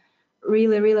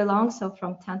really long, so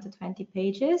from 10 to 20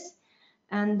 pages,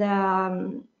 and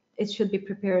it should be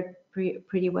prepared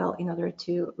pretty well in order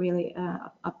to really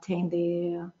obtain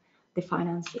the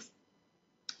finances.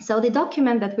 So the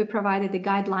document that we provided, the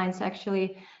guidelines,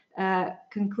 actually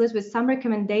concludes with some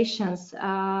recommendations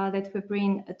that we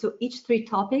bring to each 3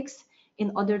 topics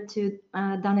in order to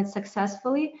done it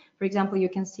successfully. For example, you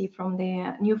can see from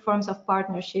the new forms of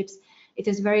partnerships, it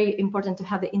is very important to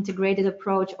have the integrated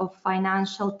approach of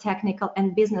financial, technical,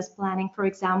 and business planning, for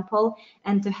example,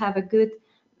 and to have a good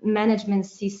management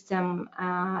system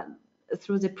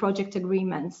through the project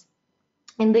agreements.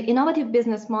 In the innovative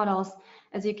business models,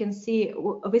 as you can see,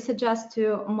 we suggest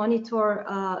to monitor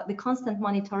the constant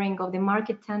monitoring of the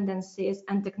market tendencies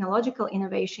and technological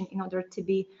innovation in order to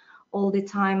be all the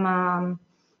time,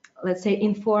 let's say,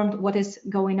 informed what is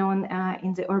going on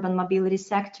in the urban mobility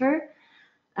sector.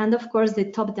 And of course,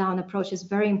 the top-down approach is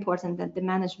very important, that the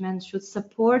management should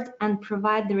support and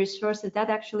provide the resources. That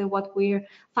actually what we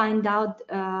find out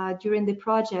during the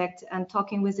project and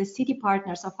talking with the city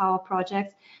partners of our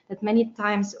project, that many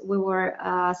times we were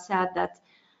said that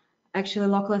actually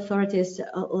local authorities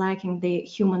lacking the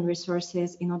human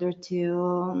resources in order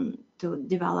to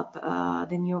develop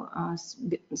the new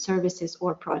services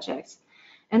or projects.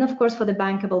 And of course, for the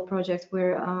bankable projects,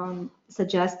 we're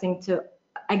suggesting to,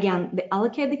 again, they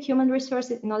allocate the human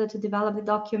resources in order to develop the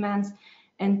documents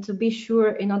and to be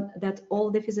sure that all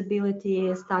the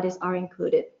feasibility studies are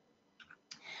included.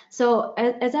 So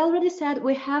as I already said,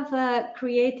 we have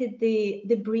created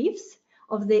the briefs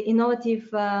of the innovative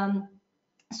urban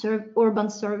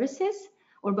services,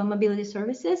 urban mobility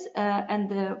services,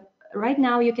 and right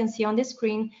now you can see on the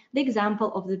screen the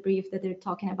example of the brief that they're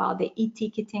talking about, the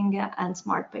e-ticketing and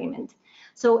smart payment.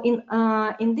 So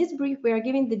in this brief, we are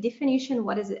giving the definition,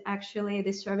 what is actually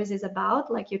the service is about.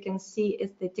 Like you can see,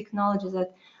 it's the technologies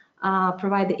that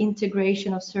provide the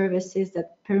integration of services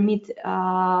that permit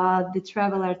the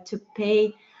traveler to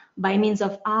pay by means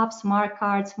of apps, smart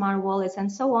cards, smart wallets,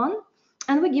 and so on.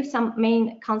 And we give some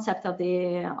main concept of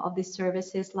the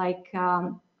services, like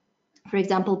for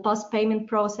example, post-payment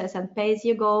process and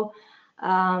pay-as-you-go,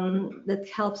 that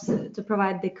helps to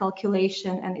provide the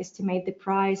calculation and estimate the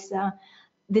price.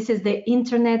 This is the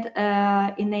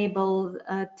internet-enabled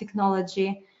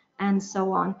technology, and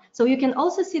so on. So you can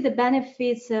also see the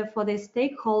benefits for the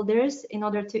stakeholders in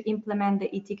order to implement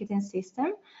the e-ticketing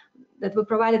system. That we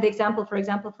provided the example, for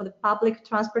example, for the public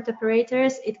transport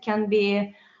operators, it can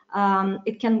be,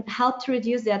 it can help to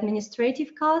reduce the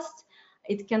administrative costs.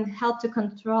 It can help to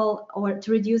control or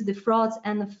to reduce the frauds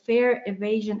and the fare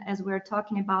evasion, as we're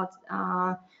talking about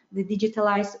the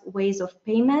digitalized ways of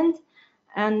payment.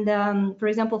 And for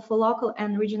example, for local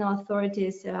and regional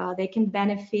authorities, they can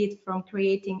benefit from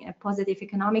creating a positive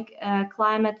economic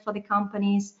climate for the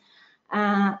companies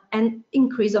and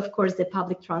increase, of course, the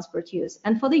public transport use.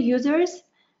 And for the users,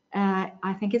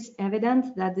 I think it's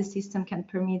evident that the system can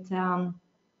permit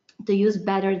to use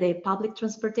better the public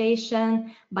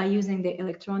transportation by using the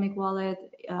electronic wallet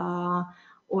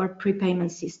or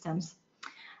prepayment systems.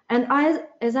 And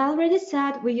as I already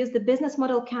said, we use the business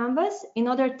model canvas in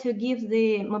order to give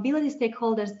the mobility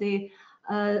stakeholders the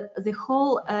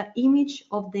whole image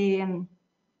of the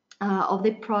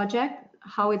project,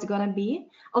 how it's gonna be.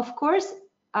 Of course,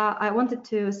 I wanted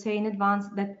to say in advance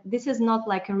that this is not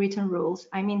like a written rules.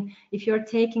 I mean, if you're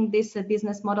taking this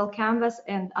business model canvas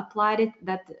and applied it,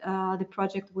 that the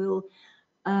project will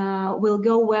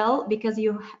go well, because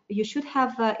you should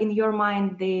have in your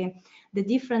mind the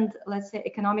different, let's say,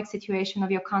 economic situation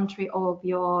of your country or of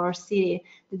your city,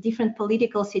 the different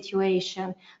political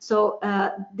situation. So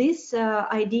these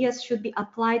ideas should be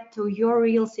applied to your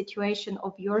real situation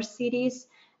of your cities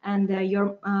and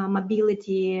your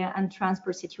mobility and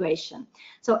transport situation.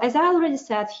 So as I already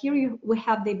said, here we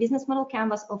have the business model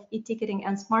canvas of e-ticketing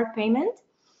and smart payment.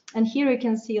 And here you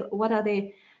can see what are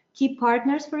the key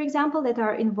partners, for example, that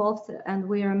are involved, and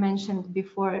we are mentioned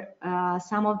before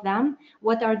some of them.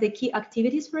 What are the key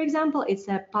activities, for example? It's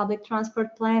a public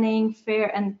transport planning,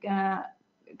 fare and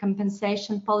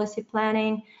compensation policy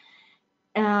planning,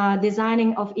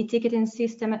 designing of e-ticketing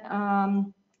system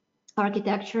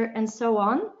architecture, and so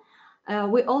on.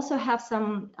 We also have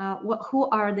some, who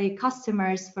are the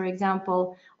customers, for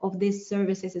example, of these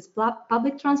services? It's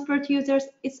public transport users,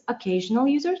 it's occasional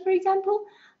users, for example,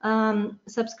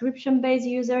 subscription-based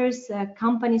users,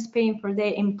 companies paying for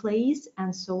their employees,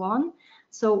 and so on.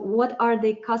 So what are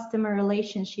the customer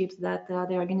relationships that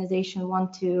the organization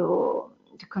want to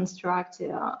construct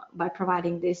by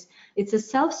providing this? It's a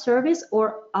self-service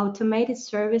or automated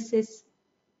services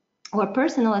or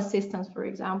personal assistance, for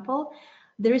example.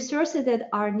 The resources that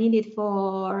are needed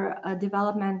for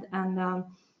development and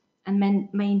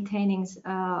maintaining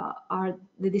are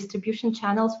the distribution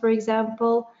channels, for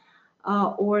example,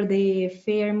 or the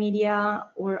fare media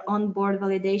or onboard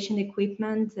validation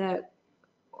equipment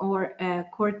or a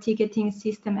core ticketing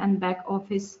system and back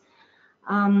office.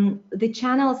 The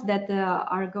channels that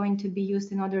are going to be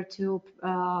used in order to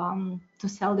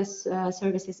sell this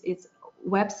services, it's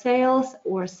web sales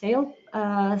or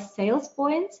sales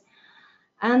points.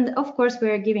 And of course, we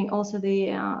are giving also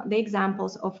the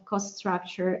examples of cost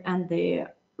structure and the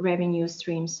revenue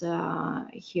streams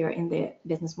here in the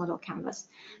business model canvas.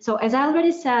 So as I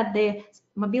already said, the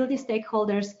mobility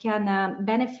stakeholders can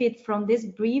benefit from this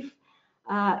brief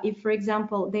if, for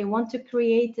example, they want to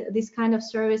create this kind of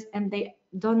service and they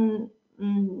do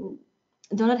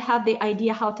not have the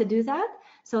idea how to do that.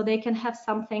 So they can have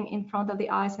something in front of the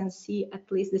eyes and see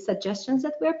at least the suggestions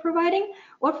that we're providing.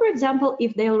 Or for example,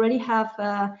 if they already have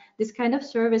this kind of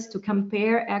service to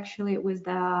compare actually with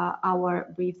our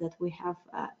brief that we have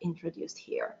introduced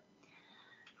here.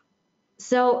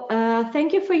 So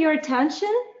thank you for your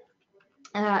attention.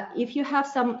 If you have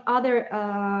some other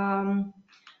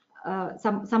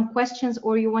some questions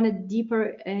or you want to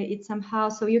deeper it somehow,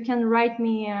 so you can write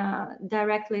me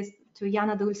directly to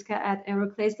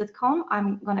janadulska@euroclays.com.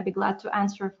 I'm going to be glad to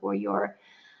answer for your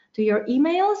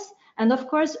emails. And of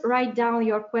course, write down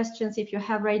your questions if you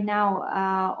have right now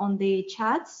on the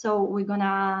chat. So we're going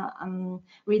to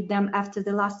read them after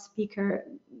the last speaker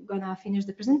going to finish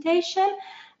the presentation.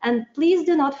 And please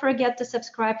do not forget to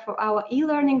subscribe for our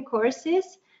e-learning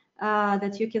courses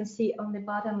that you can see on the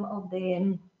bottom of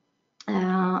the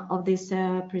of this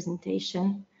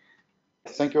presentation.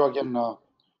 Thank you again,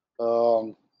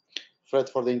 Fred,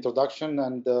 for the introduction,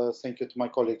 and thank you to my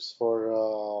colleagues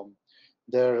for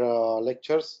their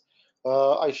lectures.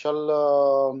 I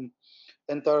shall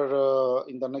enter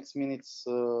in the next minutes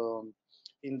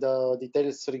in the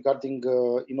details regarding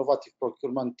innovative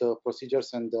procurement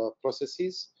procedures and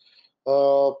processes.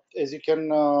 As you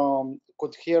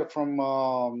could hear from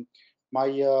my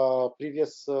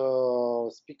previous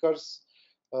speakers,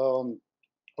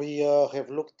 we have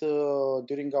looked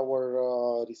during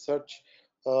our research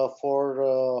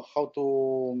for how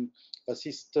to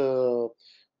assist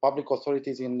public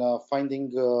authorities in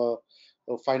finding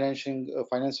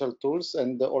financial tools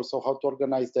and also how to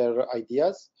organize their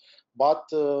ideas. But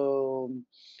in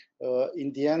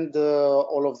the end,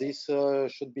 all of this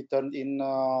should be turned in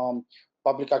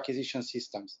public acquisition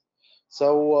systems.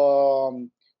 So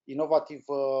innovative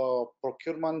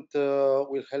procurement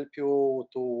will help you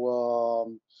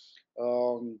to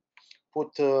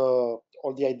put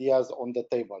all the ideas on the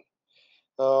table.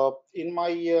 In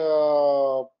my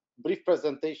brief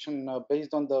presentation,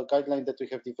 based on the guideline that we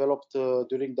have developed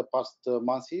during the past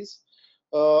months,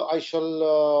 I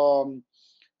shall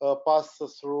pass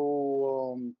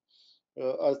through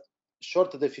a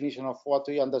short definition of what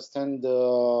we understand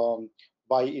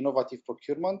by innovative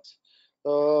procurement,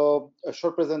 a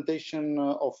short presentation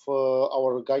of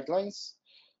our guidelines,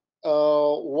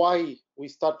 why we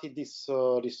started this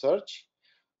research,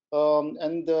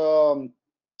 and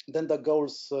then the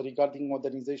goals regarding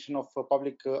modernization of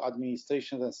public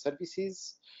administration and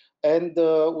services, and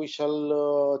we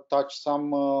shall touch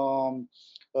some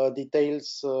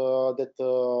details that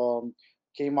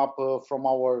came up from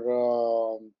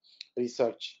our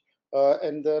research.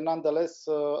 And nonetheless,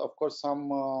 of course,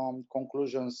 some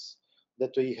conclusions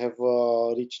that we have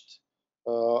reached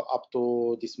up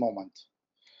to this moment.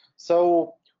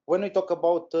 So when we talk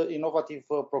about innovative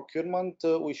procurement,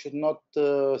 we should not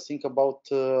think about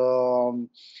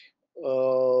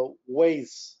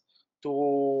ways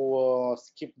to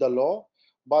skip the law,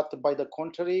 but by the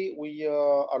contrary, we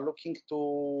are looking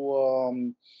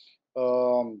to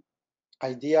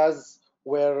ideas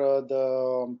where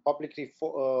the public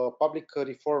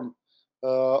reform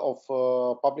of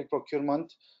public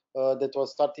procurement that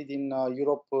was started in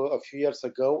Europe a few years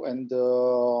ago and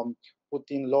put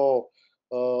in law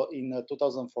in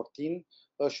 2014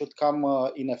 should come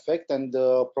in effect and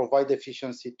provide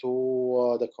efficiency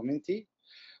to the community.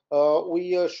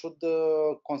 We should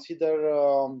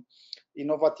consider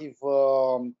innovative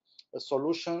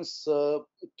solutions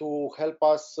to help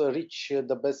us reach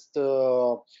the best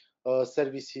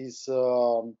services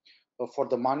for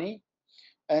the money.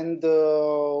 And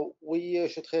we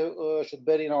should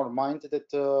bear in our mind that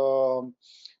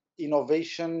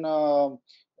innovation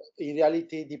in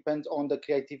reality depends on the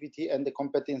creativity and the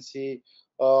competency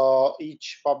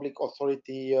each public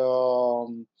authority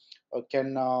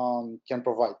can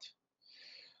provide.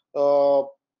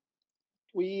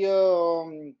 We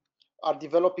are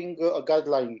developing a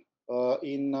guideline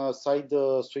inside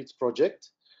the Streets project.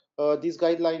 This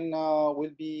guideline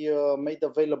will be made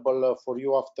available for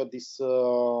you after this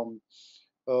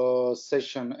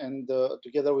session, and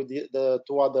together with the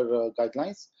two other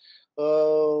guidelines.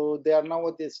 They are now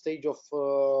at the stage of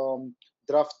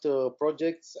draft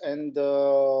projects, and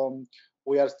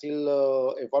we are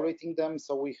still evaluating them,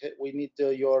 so we need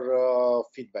your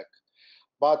feedback.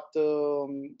 But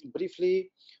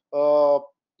briefly,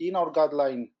 in our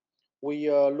guideline, we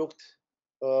looked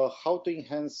how to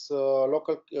enhance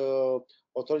local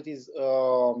authorities'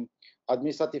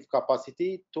 administrative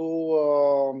capacity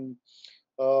to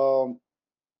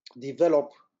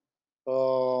develop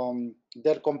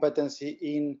their competency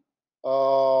in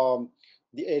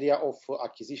the area of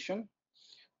acquisition.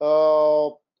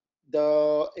 The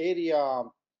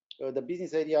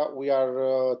business area we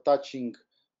are touching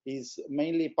is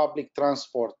mainly public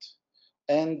transport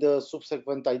and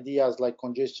subsequent ideas like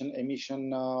congestion,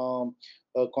 emission,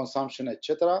 consumption,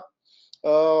 etc.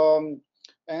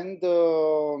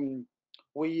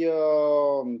 We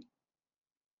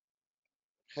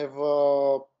have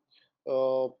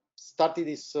started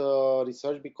this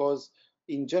research because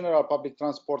in general public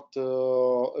transport,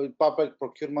 public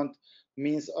procurement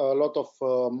means a lot of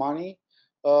money,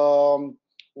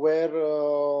 where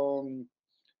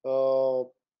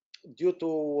due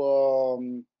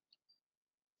to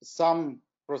some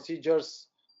procedures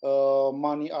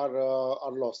money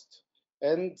are lost,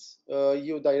 and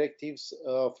EU directives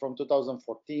from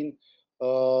 2014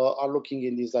 are looking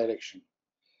in this direction.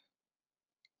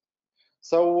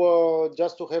 So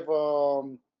just to have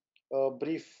a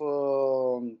brief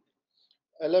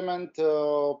element,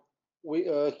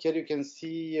 here you can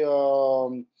see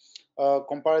a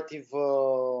comparative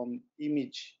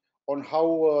image on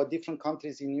how different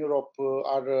countries in Europe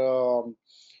are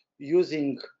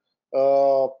using,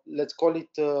 let's call it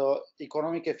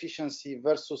economic efficiency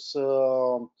versus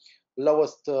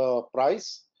lowest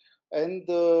price. And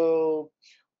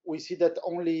we see that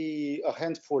only a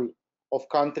handful of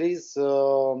countries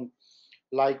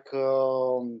like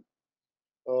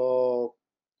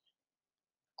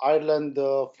Ireland,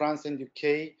 France, and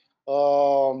UK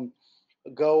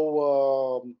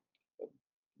go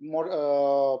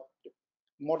more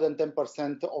than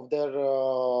 10% of their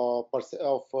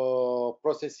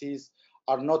processes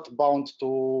are not bound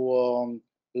to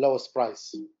lowest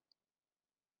price.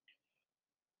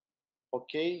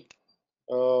 Okay,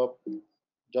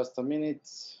 just a minute.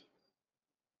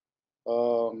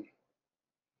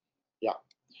 Yeah.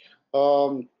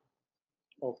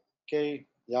 Okay.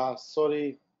 Yeah.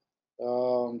 Sorry.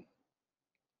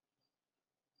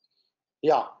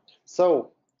 Yeah.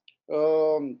 So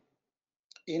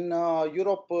in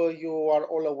Europe, you are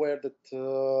all aware that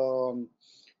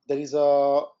there is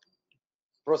a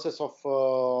process of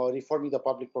reforming the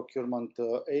public procurement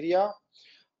area.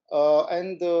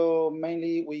 And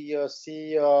mainly we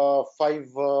see 5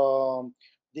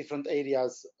 different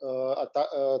areas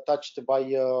touched by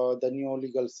the new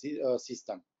legal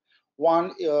system.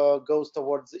 One goes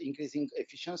towards increasing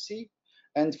efficiency,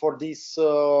 and for this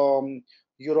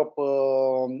Europe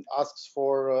asks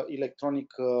for electronic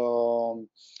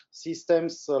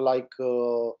systems like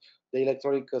the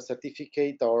electronic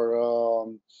certificate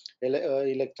or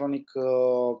electronic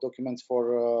documents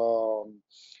for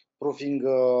proving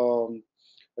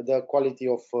the quality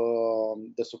of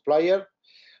the supplier.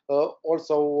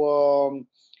 Also,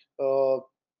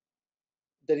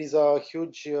 there is a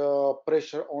huge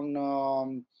pressure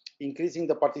on increasing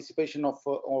the participation of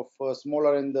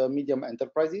smaller and medium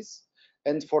enterprises.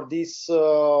 And for this,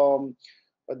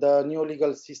 the new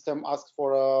legal system asks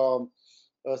for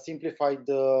a simplified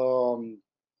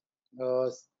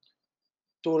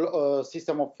tool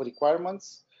system of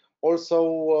requirements.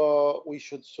 Also, we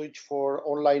should switch for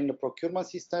online procurement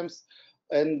systems,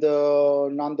 and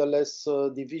nonetheless,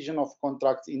 division of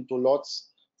contracts into lots,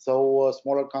 so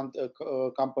smaller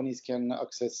companies can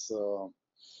access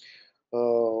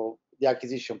the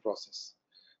acquisition process.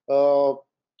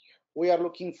 We are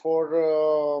looking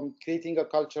for creating a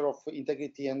culture of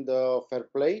integrity and fair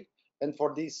play, and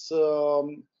for this,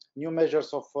 new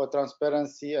measures of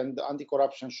transparency and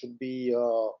anti-corruption should be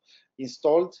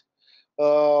installed.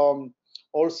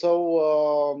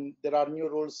 Also, there are new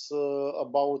rules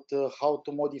about how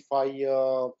to modify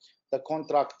the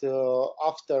contract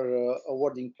after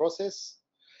awarding process,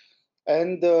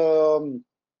 and a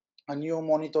new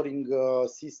monitoring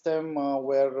system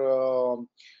where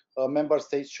member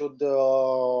states should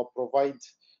provide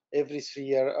every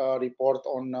 3-year report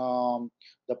on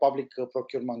the public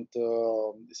procurement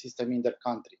system in their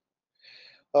country.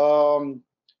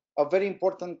 A very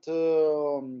important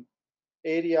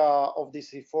area of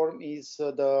this reform is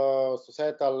the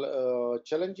societal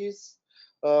challenges.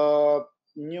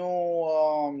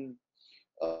 New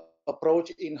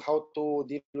approach in how to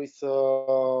deal with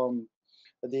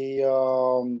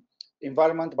the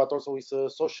environment, but also with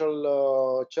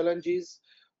social challenges,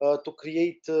 to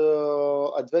create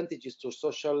advantages to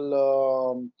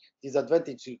social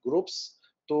disadvantaged groups,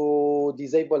 to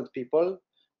disabled people,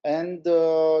 and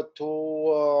to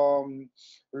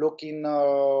look in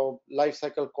life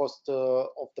cycle cost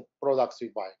of the products we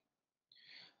buy.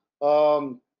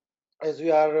 As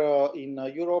we are in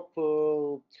Europe,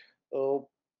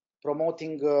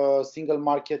 promoting single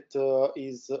market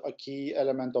is a key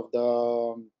element of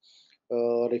the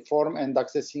reform, and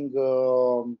accessing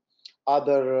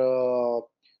other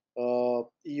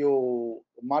EU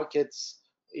markets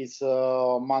is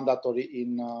mandatory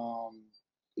in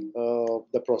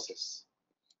the process.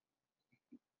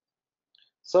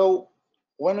 So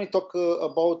when we talk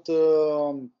about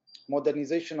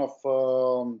modernization of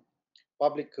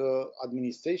public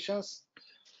administrations,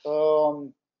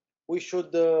 we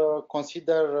should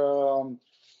consider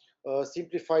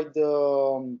simplified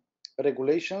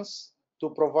regulations to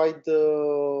provide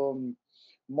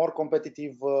more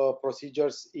competitive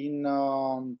procedures in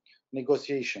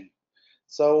negotiation.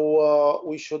 So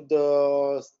we should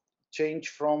change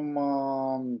from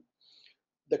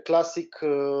the classic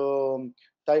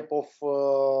type of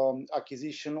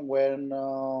acquisition when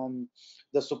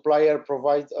the supplier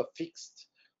provides a fixed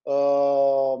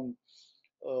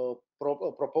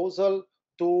proposal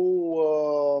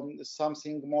to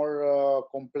something more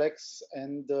complex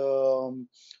and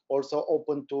also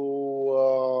open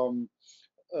to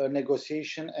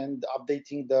negotiation and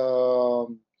updating the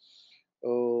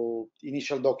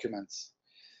initial documents.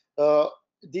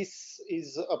 This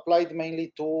is applied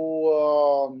mainly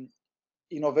to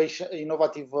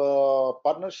innovative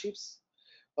partnerships.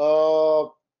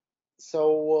 So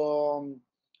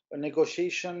a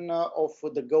negotiation of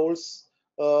the goals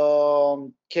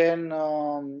can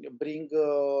bring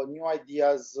new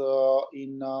ideas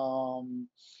in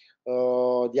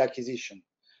the acquisition.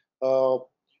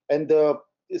 And the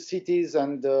cities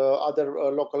and other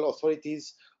local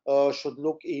authorities should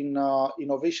look in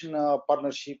innovation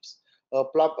partnerships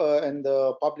and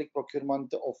public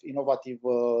procurement of innovative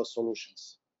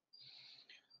solutions.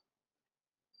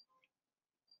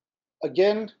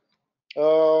 Again,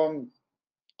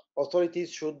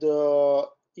 authorities should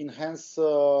enhance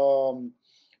the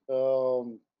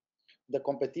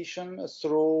competition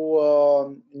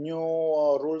through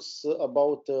new rules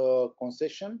about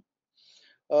concession.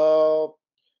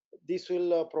 This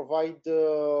will provide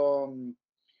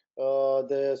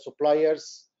the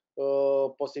suppliers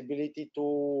possibility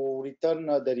to return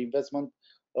their investment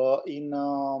in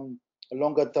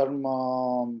longer-term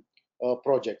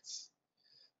projects.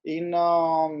 In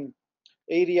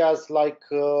areas like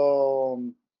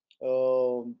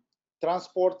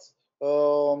transport,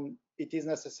 it is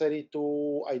necessary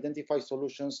to identify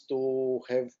solutions to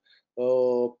have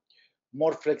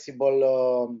more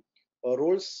flexible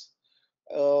rules,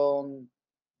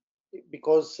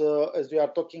 because as we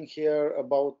are talking here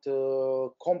about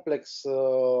complex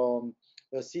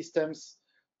systems,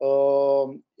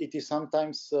 it is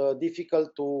sometimes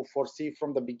difficult to foresee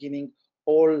from the beginning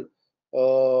all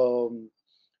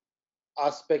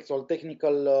aspects or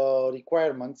technical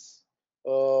requirements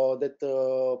that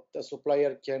the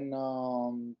supplier can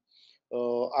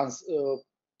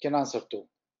answer to.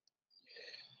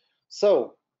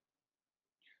 So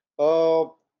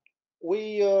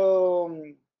we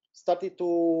started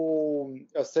to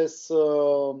assess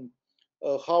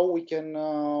how we can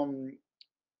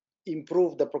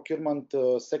improve the procurement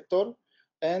sector,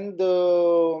 and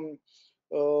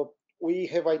we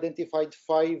have identified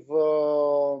 5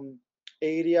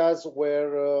 areas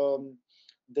where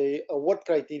the award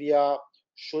criteria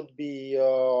should be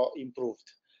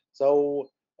improved. So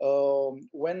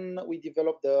when we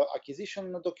develop the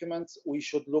acquisition documents, we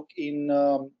should look in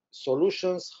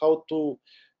solutions, how to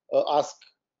ask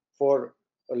for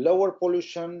a lower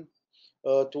pollution,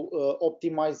 to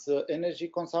optimize energy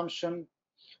consumption,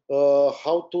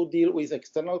 how to deal with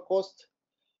external cost,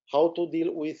 how to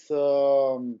deal with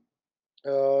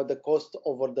the cost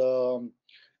over the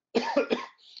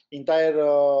entire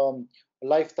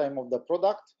lifetime of the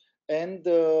product, and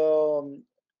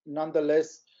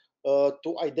nonetheless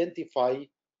to identify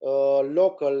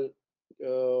local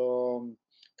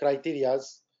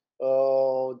criterias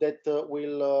that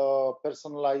will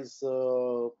personalize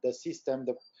the system,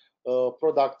 the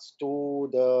products to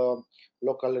the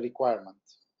local requirement.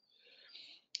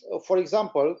 For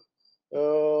example,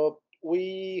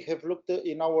 we have looked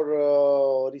in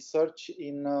our research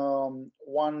in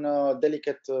one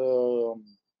delicate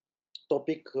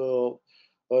topic,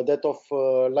 that of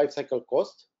life cycle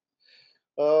cost.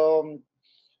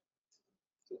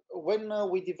 When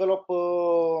we develop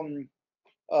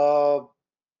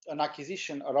an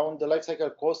acquisition around the life cycle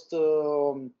cost,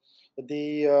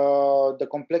 the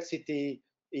complexity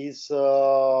is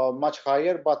much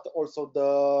higher, but also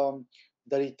the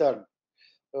return.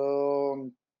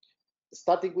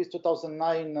 Starting with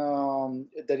 2009,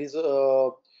 there is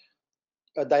a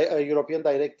European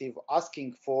directive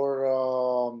asking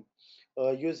for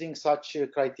using such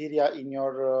criteria in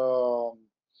your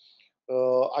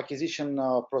acquisition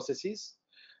processes.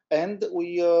 And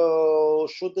we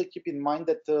should keep in mind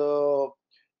that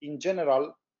in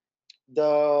general,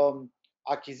 the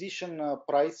acquisition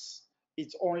price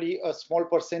is only a small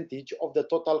percentage of the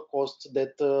total cost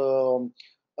that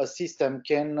a system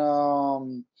can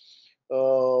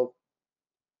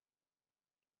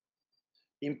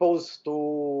impose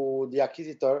to the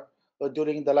acquisitor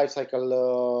during the life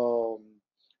cycle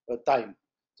time.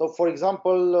 So, for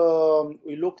example,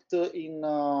 we looked in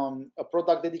a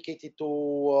product dedicated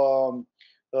to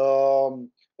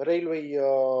railway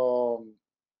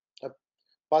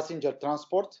passenger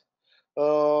transport,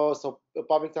 so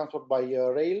public transport by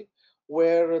rail,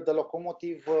 where the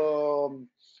locomotive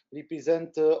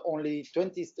represent only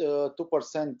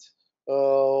 22%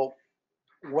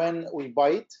 when we buy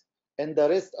it, and the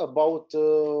rest about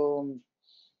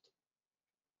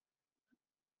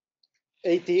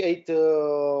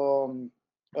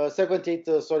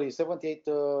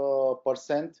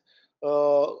 78%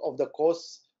 of the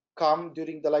costs come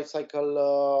during the life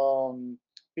cycle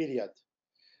period.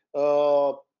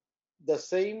 The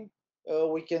same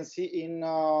we can see in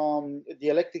the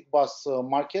electric bus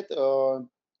market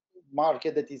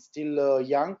that is still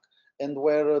young, and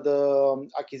where the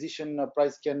acquisition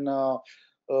price can go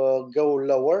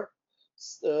lower.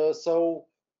 So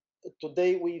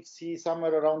today we see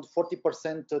somewhere around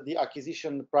 40% the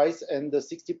acquisition price and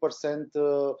 60%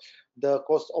 the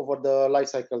cost over the life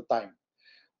cycle time.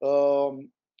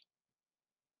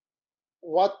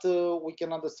 What we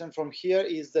can understand from here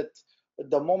is that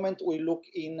the moment we look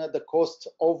in the cost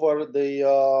over the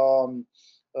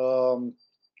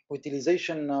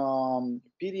utilization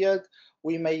period,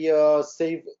 we may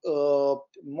save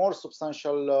more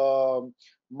substantial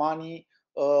money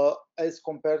as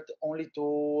compared only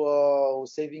to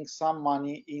saving some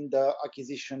money in the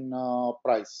acquisition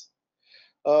price.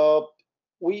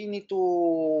 We need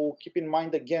to keep in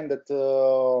mind again that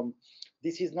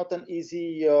this is not an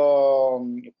easy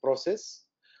process.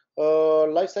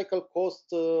 Life cycle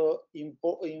cost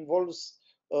involves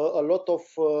a lot of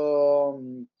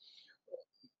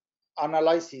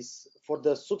analysis for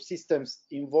the subsystems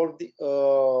involved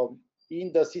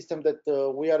in the system that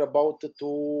we are about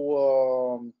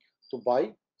to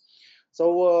buy.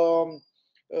 So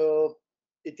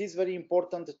it is very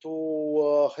important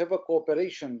to have a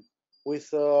cooperation with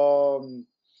the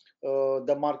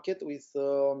market, with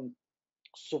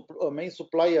main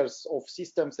suppliers of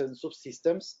systems and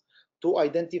subsystems, to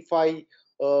identify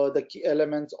the key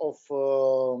elements of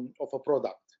a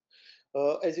product.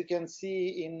 As you can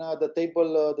see in the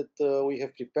table that we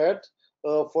have prepared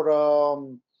for a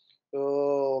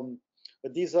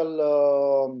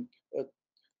diesel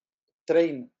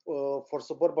train for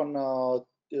suburban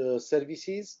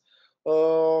services,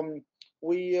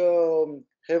 we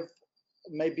have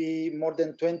maybe more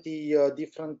than 20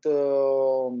 different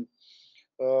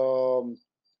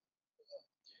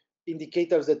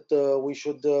indicators that we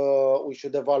should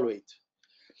evaluate.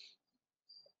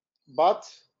 But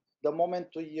the moment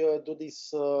we do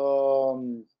this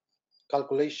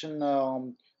calculation,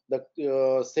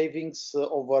 the savings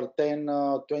over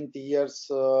 10-20 years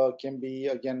can be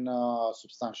again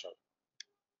substantial.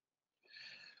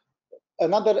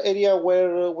 Another area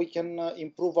where we can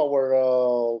improve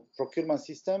our procurement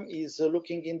system is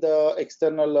looking in the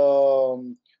external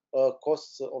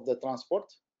costs of the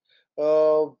transport.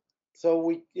 So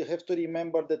we have to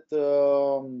remember that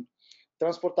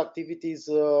transport activities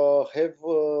have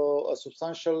a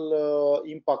substantial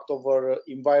impact over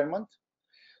environment,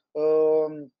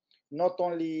 not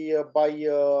only by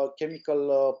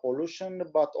chemical pollution,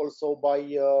 but also by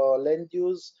land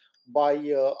use,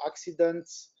 by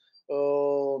accidents,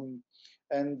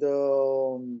 and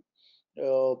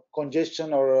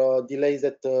congestion or delays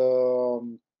that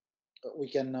we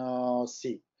can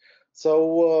see.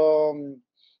 So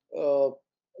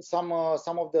some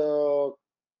of the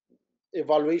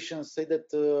evaluations say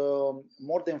that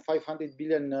more than 500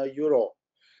 billion euro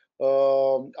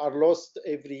are lost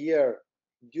every year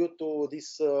due to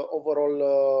this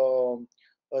overall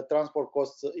transport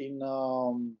costs in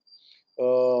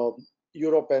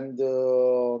Europe and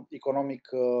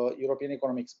European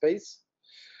economic space.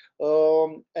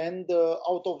 And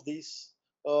out of this,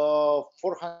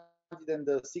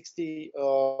 460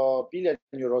 billion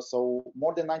euros, so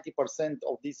more than 90%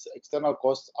 of these external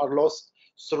costs, are lost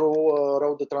through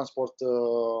road transport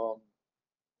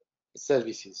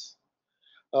services.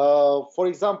 For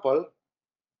example,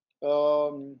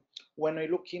 when we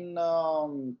look in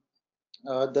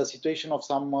the situation of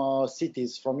some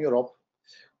cities from Europe,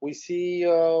 we see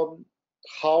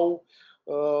how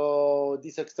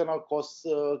these external costs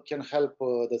can help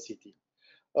the city.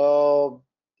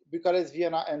 Bucharest,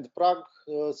 Vienna, and Prague,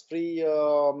 three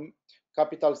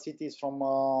capital cities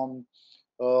from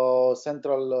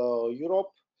Central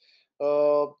Europe,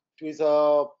 with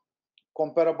a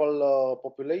comparable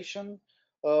population,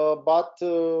 but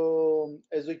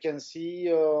as we can see,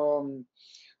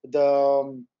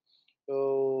 the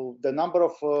number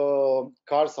of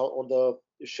cars or the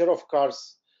share of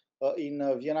cars in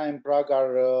Vienna and Prague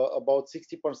are about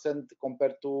 60%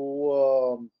 compared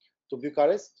to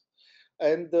Bucharest,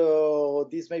 and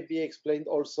this may be explained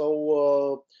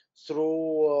also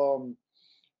through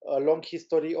a long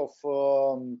history of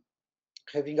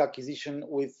having acquisition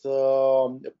with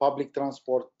public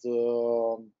transport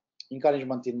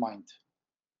encouragement in mind.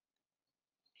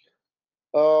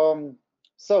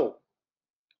 So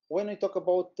when we talk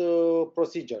about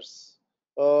procedures,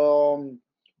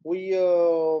 we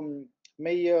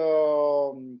may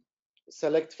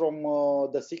select from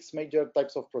the 6 major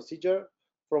types of procedure,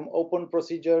 from open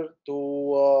procedure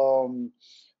to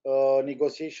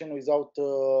negotiation without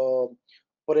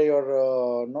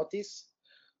prior notice.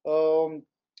 The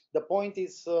point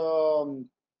is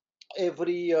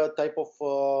every type of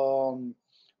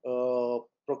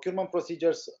procurement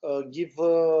procedures give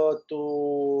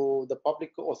to the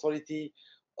public authority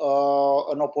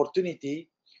an opportunity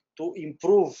to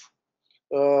improve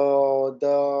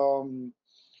the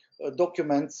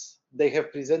documents they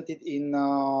have presented in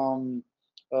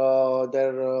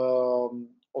their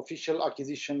official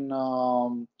acquisition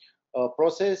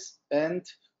process, and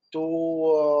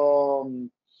to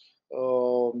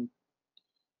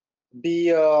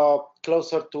be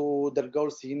closer to their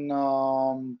goals in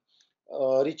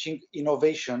reaching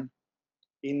innovation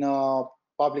in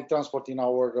public transport in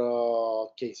our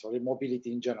case, or in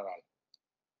mobility in general.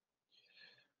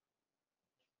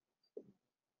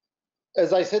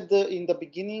 As I said in the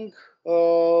beginning,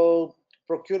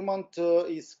 procurement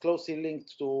is closely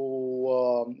linked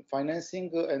to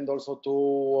financing and also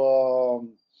to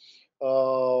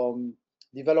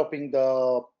developing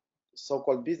the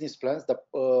so-called business plans, the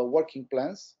working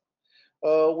plans.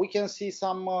 We can see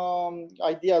some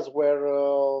ideas where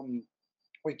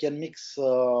we can mix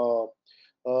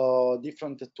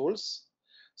different tools.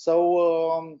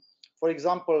 So, for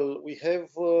example, we have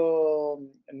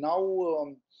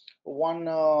now one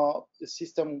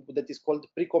system that is called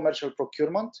pre-commercial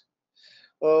procurement,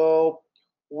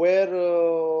 where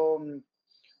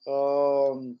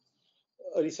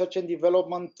research and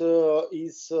development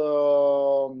is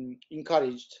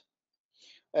encouraged,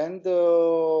 and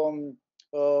through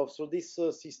this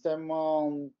system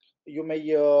you may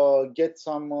get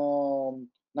some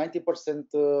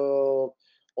 90%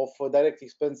 of direct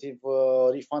expenses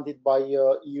refunded by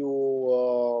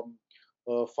EU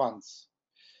funds.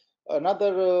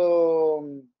 Another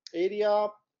area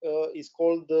is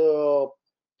called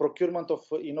procurement of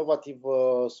innovative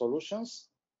solutions,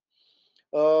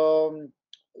 where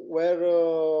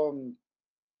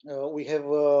we have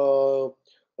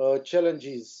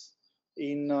challenges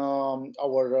in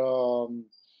our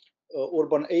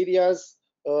urban areas.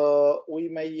 We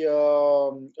may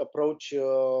approach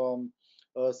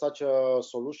such a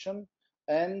solution,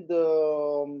 and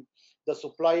the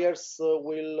suppliers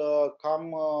will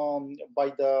come by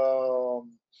the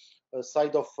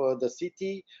side of the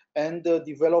city and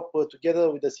develop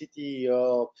together with the city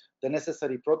the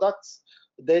necessary products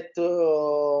that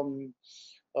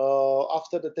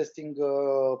after the testing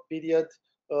period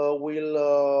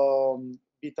will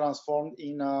be transformed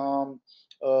in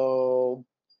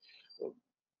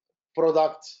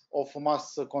product of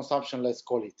mass consumption, let's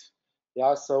call it.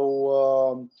 Yeah,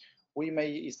 so we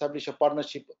may establish a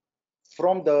partnership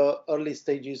from the early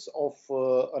stages of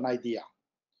an idea.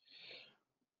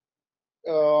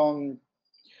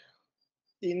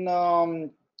 In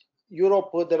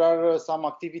Europe, there are some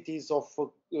activities of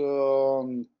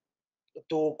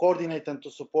to coordinate and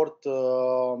to support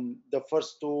the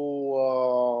first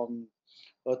two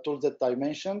tools that I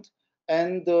mentioned,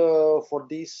 and for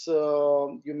this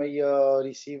you may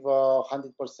receive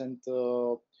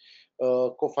 100%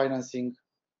 co-financing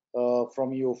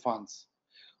from EU funds.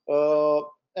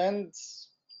 And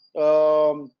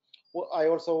I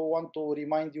also want to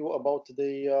remind you about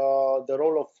the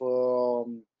role of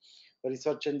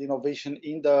research and innovation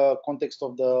in the context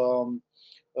of the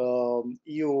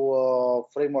EU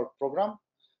framework program.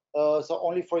 So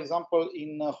only, for example,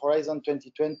 in Horizon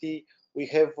 2020, we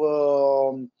have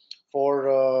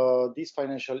for this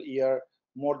financial year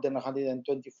more than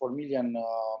 124 million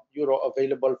euro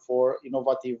available for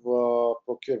innovative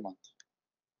procurement.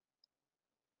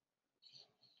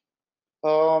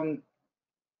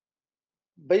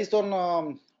 Based on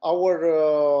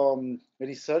our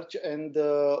research and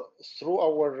through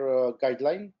our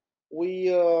guideline, we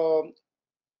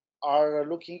are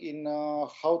looking in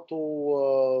how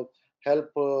to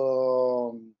help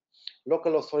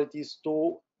local authorities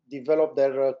to develop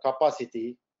their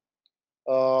capacity,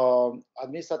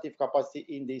 administrative capacity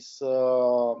in this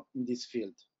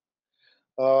field.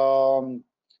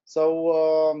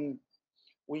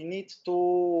 We need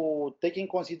to take in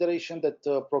consideration that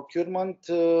procurement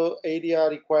area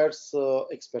requires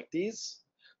expertise.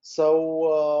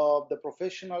 So the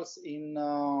professionals in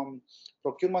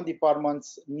procurement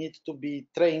departments need to be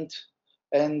trained,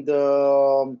 and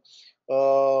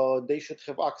they should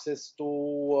have access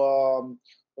to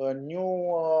a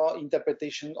new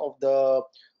interpretation of the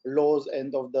laws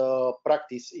and of the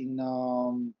practice in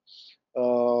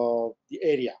the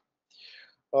area.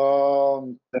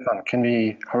 Stefan, can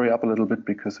we hurry up a little bit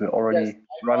because we're already yes,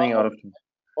 running out of time?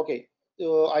 Okay,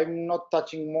 I'm not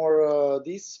touching more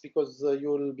this because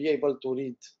you'll be able to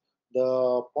read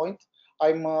the point.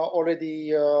 I'm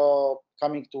already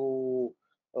coming to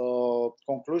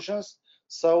conclusions.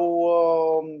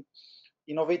 So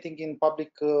innovating in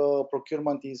public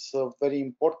procurement is very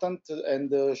important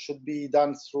and should be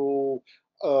done through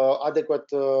adequate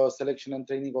selection and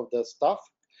training of the staff.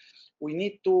 We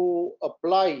need to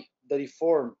apply the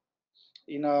reform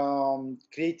in a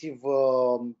creative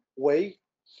way,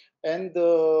 and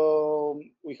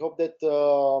we hope that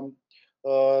the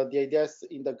ideas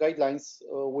in the guidelines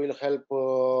will help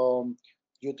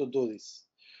you to do this.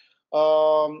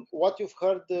 What you've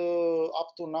heard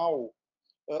up to now,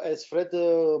 as Fred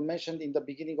mentioned in the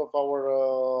beginning of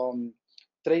our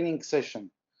training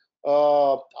session,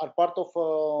 are part of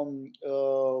a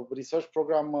research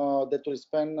program that will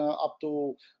span up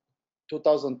to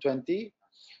 2020.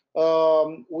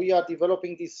 We are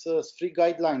developing these 3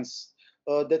 guidelines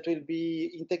that will be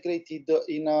integrated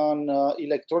in an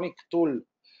electronic tool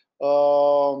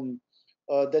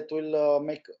that will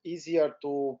make easier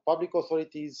to public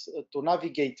authorities to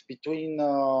navigate between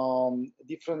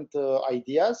different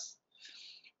ideas.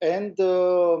 And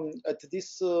at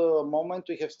this moment,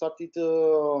 we have started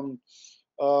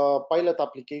pilot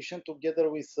application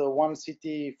together with one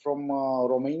city from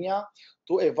Romania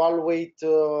to evaluate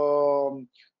and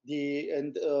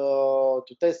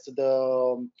to test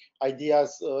the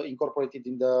ideas incorporated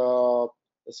in the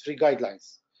 3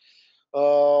 guidelines.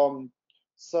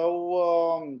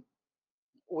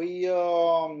 We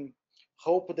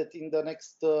hope that in the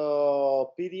next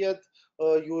period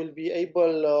you will be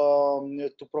able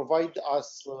to provide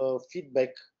us feedback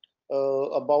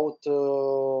about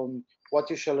what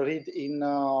you shall read in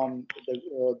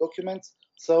the documents,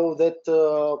 so that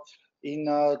in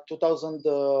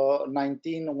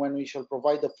 2019, when we shall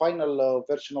provide the final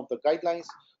version of the guidelines,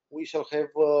 we shall have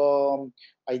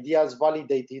ideas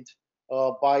validated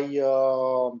by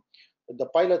the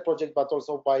pilot project, but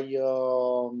also by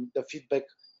the feedback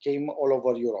came all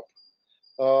over Europe.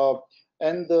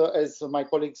 And as my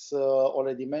colleagues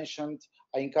already mentioned,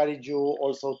 I encourage you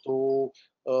also to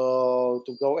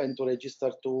go and to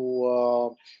register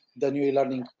to the new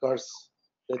e-learning course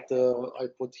that I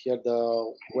put here,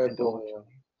 the web tool.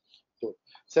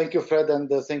 Thank you, Fred, and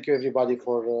thank you everybody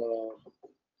for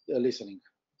listening.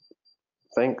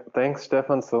 Thanks,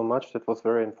 Stefan, so much. That was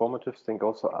very informative. Thank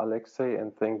also Alexei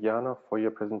and thank Jana for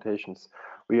your presentations.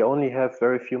 We only have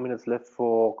very few minutes left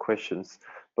for questions,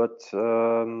 but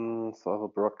so I will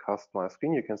broadcast my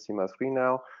screen. You can see my screen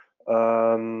now.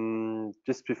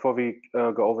 Just before we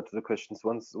go over to the questions,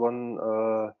 some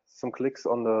clicks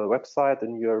on the website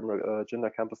in your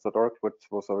agendacampus.org, which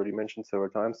was already mentioned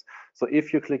several times. So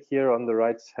if you click here on the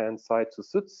right-hand side to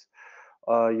SUTS,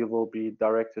 you will be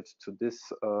directed to this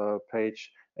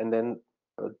page, and then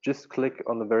just click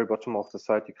on the very bottom of the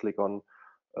site. You click on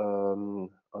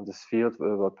this field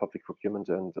about public procurement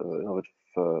and innovative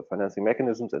financing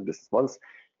mechanisms and business models.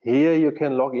 Here you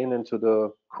can log into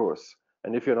the course,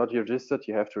 and if you're not registered,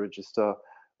 you have to register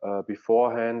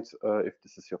beforehand. If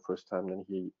this is your first time, then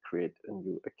here you create a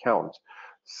new account.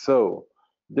 So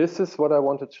this is what I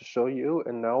wanted to show you,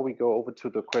 and now we go over to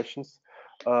the questions.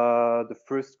 The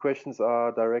first questions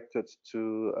are directed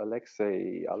to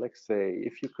Alexei. Alexei,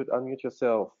 if you could unmute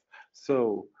yourself.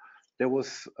 So there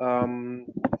was one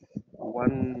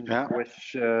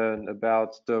question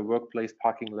about the workplace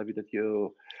parking levy that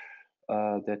you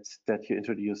that you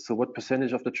introduced. So, what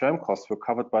percentage of the tram costs were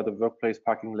covered by the workplace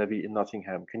parking levy in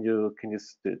Nottingham? Do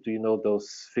you know those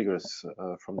figures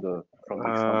from the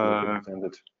example that you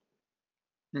presented?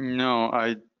 No,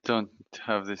 I don't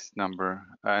have this number,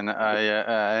 and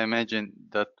I imagine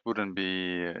that wouldn't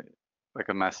be like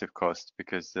a massive cost,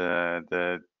 because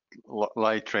the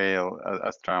light rail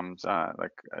as trams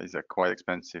is quite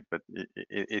expensive, but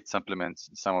it supplements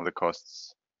some of the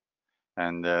costs,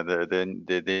 and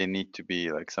they need to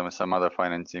be like some other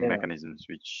financing mechanisms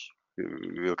which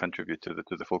will contribute to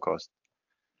the full cost.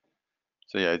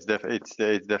 So yeah, it's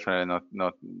definitely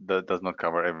not that does not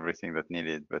cover everything that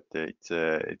needed, but it's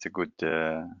a good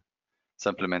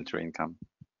supplementary income.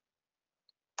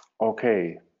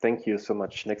 Okay, thank you so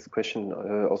much. Next question,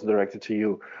 also directed to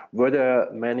you. Were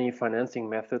there many financing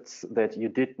methods that you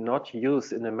did not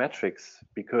use in the metrics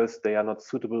because they are not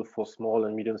suitable for small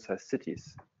and medium-sized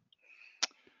cities?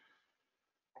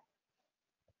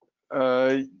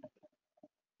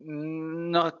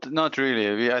 Not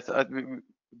really.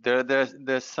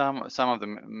 There's some of the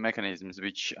mechanisms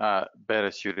which are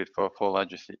better suited for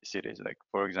larger cities, like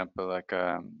for example, like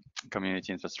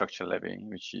community infrastructure levy,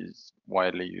 which is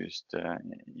widely used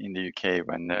in the UK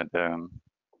when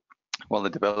the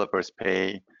developers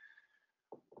pay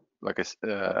like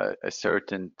a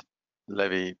certain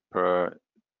levy per,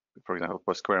 for example,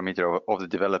 per square meter of the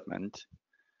development,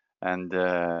 and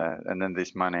then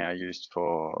this money are used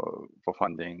for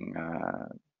funding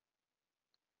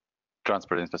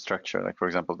transport infrastructure. Like for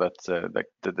example, that's like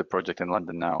the project in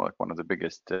London now, like one of the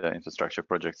biggest infrastructure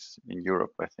projects in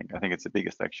Europe. I think it's the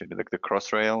biggest actually. Like the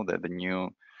Crossrail, the new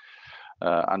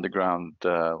underground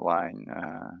line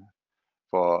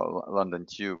for London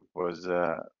Tube was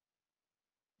to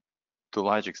a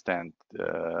large extent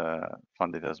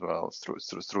funded as well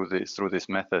through these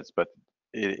methods, but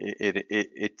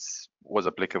it was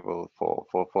applicable for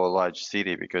a large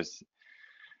city because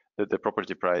the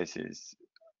property prices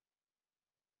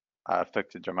are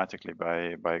affected dramatically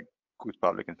by good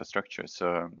public infrastructure.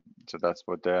 So that's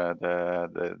what the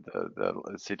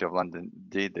City of London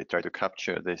did. They tried to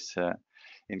capture this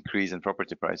increase in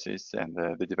property prices, and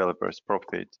the developers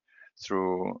profit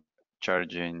through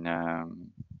charging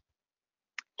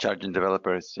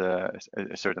developers a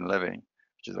certain levy,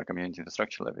 which is like a community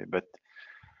infrastructure levy. But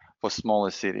for smaller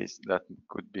cities, that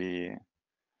could be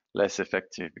less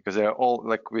effective because they're all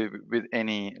like with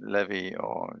any levy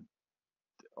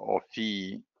or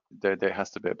fee, there has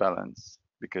to be a balance,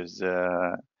 because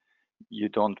you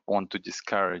don't want to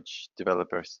discourage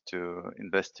developers to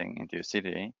investing into your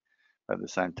city. At the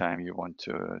same time, you want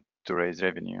to raise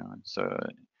revenue. So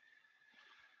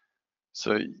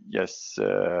yes,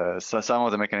 so some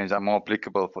of the mechanisms are more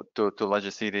applicable to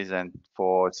larger cities and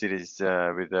for cities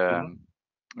with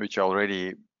which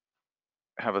already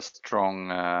have a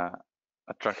strong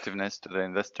attractiveness to the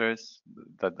investors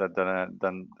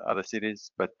than other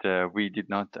cities. But we did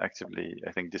not actively,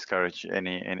 I think, discourage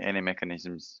any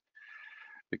mechanisms,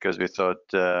 because we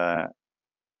thought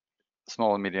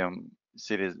small and medium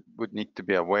cities would need to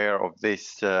be aware of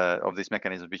these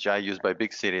mechanisms, which are used by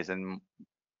big cities, and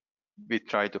we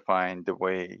try to find the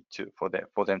way for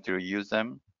them to use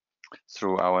them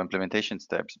through our implementation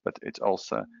steps. But it's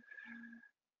also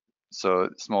so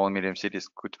small and medium cities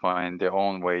could find their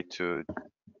own way to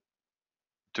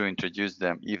introduce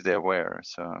them if they're aware.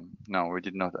 So no, we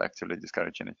did not actively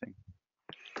discourage anything.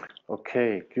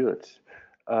 Okay, good.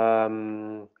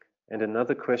 And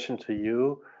another question to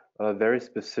you, very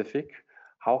specific.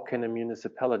 How can a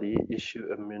municipality issue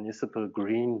a municipal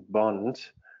green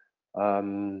bond?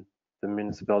 The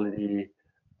municipality,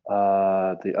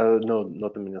 not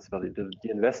the municipality,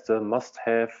 the investor must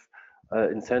have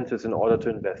incentives in order to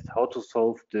invest. How to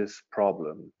solve this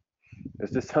problem?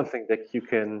 Is this something that you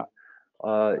can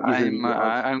easily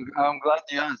answer? I'm glad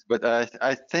you asked, but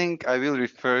I think I will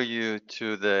refer you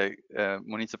to the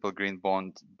municipal green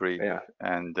bond brief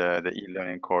and the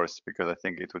e-learning course, because I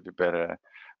think it would be better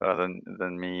rather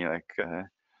than me like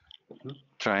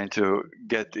trying to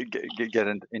get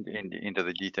into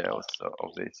the details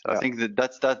of this. I think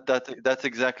that's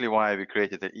exactly why we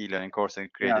created the e-learning course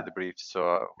and created the brief.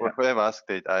 So whoever asked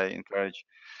it, I encourage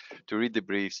to read the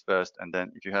briefs first, and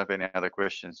then if you have any other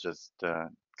questions, just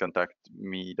contact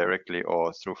me directly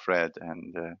or through Fred,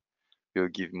 and we'll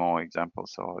give more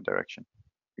examples or direction.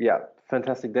 Yeah,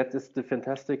 fantastic. That is the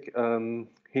fantastic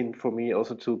hint for me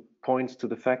also to point to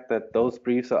the fact that those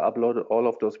briefs are uploaded, all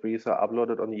of those briefs are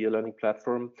uploaded on the e-learning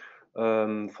platform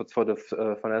for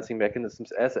the financing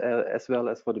mechanisms as well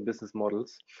as for the business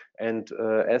models. And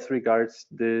as regards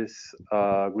this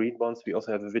green bonds, we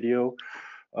also have a video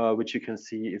which you can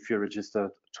see if you're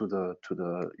registered to the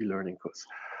e-learning course.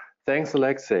 Thanks,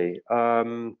 Alexei.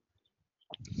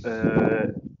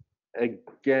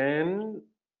 Again,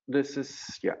 this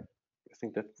is, yeah, I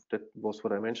think that was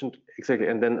what I mentioned exactly.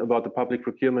 And then about the public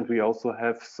procurement, we also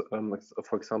have,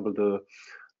 for example, the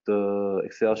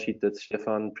Excel sheet that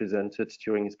Stefan presented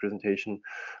during his presentation.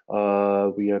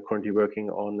 We are currently working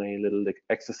on a little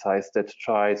exercise that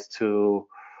tries to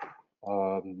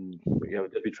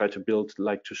that we try to build,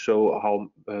 like to show how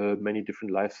many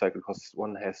different life cycle costs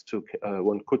one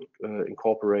could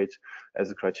incorporate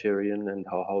as a criterion, and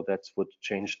how that would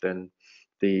change then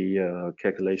the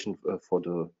calculation for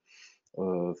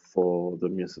the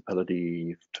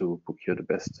municipality to procure the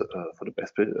best for the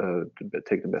best bid, to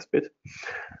take the best bid.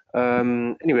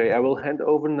 Anyway, I will hand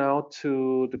over now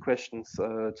to the questions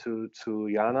to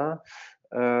Jana.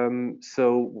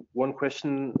 So one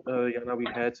question, Jana, we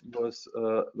had was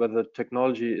whether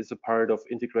technology is a part of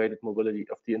integrated mobility,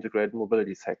 of the integrated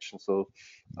mobility section. So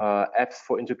apps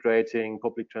for integrating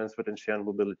public transport and shared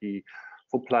mobility,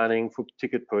 for planning, for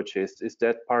ticket purchase. Is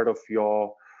that part of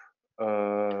your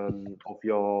guideline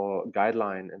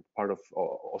and part of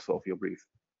also of your brief?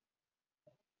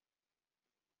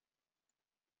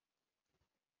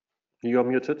 You are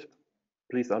muted.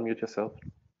 Please unmute yourself.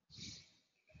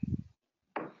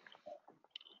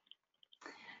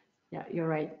 Yeah, you're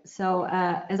right. So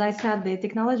as I said, the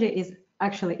technology is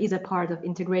a part of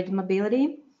integrated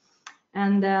mobility,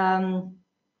 and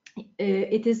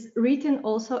it is written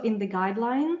also in the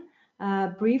guideline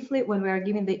briefly when we are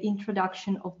giving the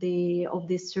introduction of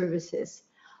these services.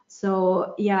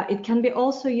 So yeah, it can be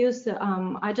also used.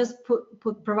 I just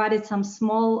provided some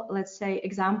small, let's say,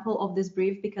 example of this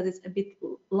brief because it's a bit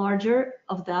larger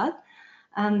of that.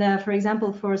 And for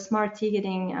example, for smart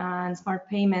ticketing and smart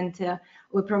payment,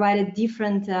 we provided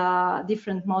different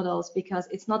models, because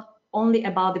it's not only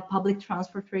about the public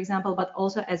transport, for example, but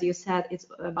also, as you said, it's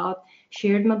about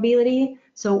shared mobility.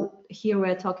 So here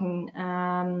we're talking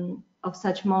of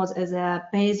such modes as a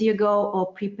pay-as-you-go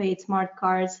or prepaid smart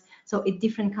cards. So it's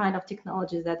different kind of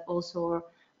technologies that also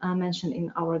are mentioned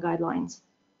in our guidelines.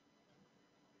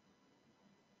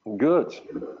 Good,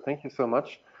 thank you so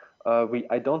much.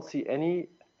 I don't see any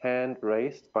hand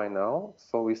raised by now,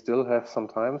 so we still have some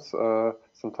time. So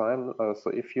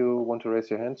if you want to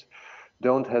raise your hand,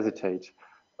 don't hesitate.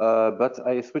 But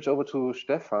I switch over to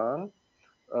Stefan.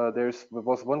 There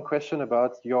was one question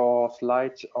about your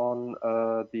slide on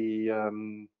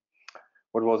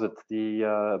what was it?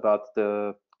 About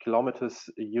the kilometers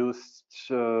used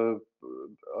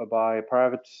by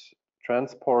private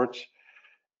transport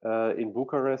in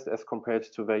Bucharest as compared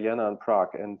to Vienna and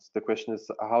Prague. And the question is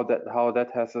how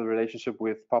that has a relationship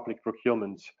with public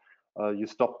procurement. You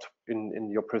stopped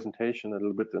in your presentation a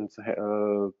little bit and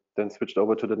then switched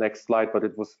over to the next slide, but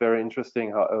it was very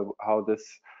interesting how this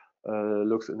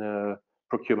looks in a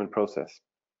procurement process.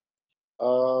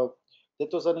 That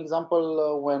was an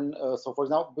example when, so for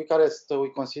example, Bucharest,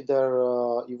 we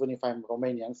consider, even if I'm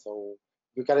Romanian, so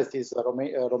Bucharest is a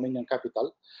Romanian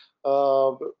capital.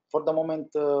 For the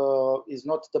moment, is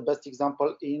not the best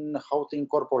example in how to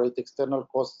incorporate external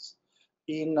costs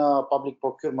in public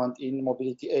procurement in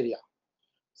mobility area.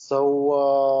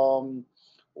 So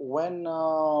when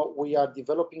we are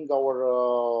developing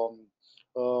our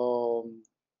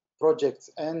projects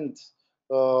and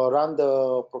run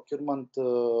the procurement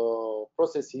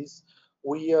processes,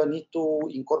 we need to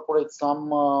incorporate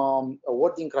some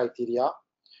awarding criteria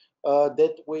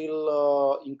that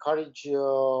will encourage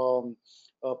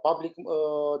public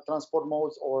transport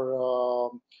modes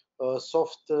or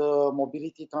soft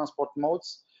mobility transport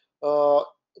modes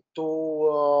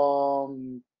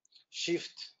to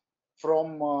shift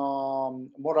from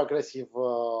more aggressive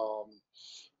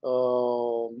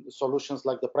solutions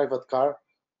like the private car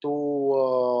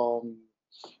to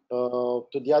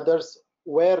the others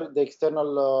where the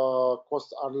external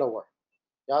costs are lower.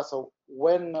 Yeah, so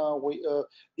when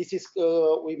this is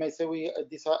we may say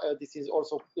this is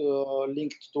also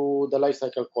linked to the life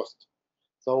cycle cost.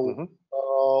 So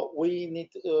we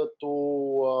need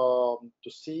to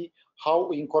see how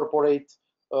we incorporate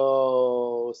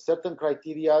certain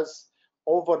criterias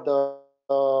over the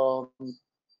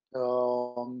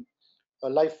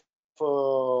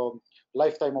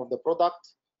lifetime of the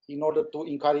product in order to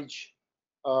encourage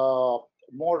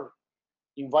more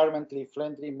environmentally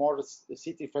friendly, more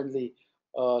city friendly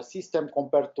system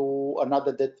compared to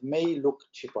another that may look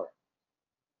cheaper.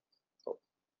 So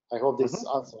I hope this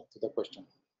answered to the question.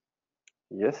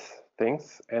 Yes,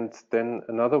 thanks. And then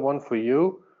another one for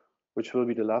you, which will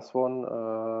be the last one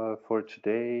for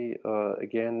today.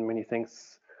 Again, many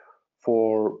thanks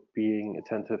for being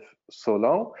attentive so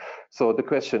long. So the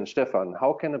question, Stefan,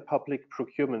 how can a public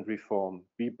procurement reform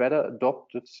be better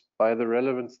adopted by the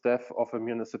relevant staff of a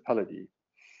municipality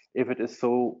if it is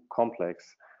so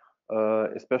complex?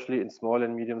 Especially in small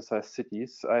and medium-sized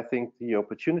cities, I think the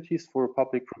opportunities for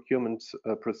public procurement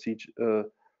procedures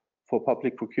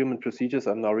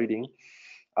I'm now reading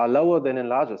are lower than in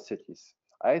larger cities.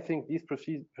 I think these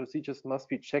procedures must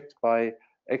be checked by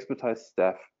expertise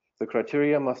staff. The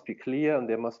criteria must be clear and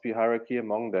there must be hierarchy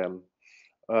among them.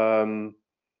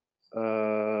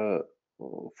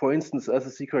 For instance,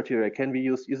 SSC criteria can be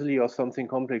used easily or something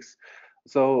complex.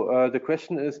 So the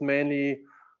question is mainly,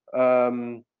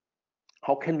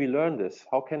 how can we learn this?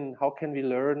 How can we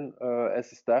learn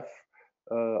as a staff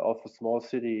of a small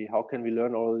city? How can we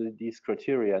learn all these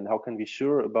criteria, and how can we be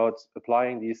sure about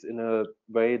applying these in a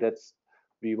way that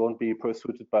we won't be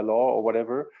pursued by law or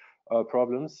whatever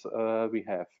problems we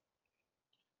have?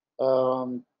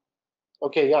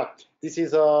 Okay, yeah, this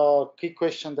is a key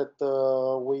question that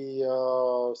we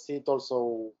see it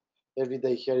also every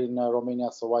day here in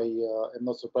Romania, so I am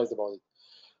not surprised about it.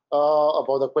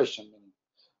 About the question.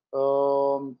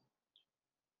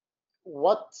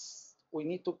 What we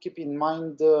need to keep in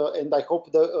mind, and I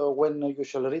hope that when you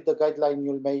shall read the guideline,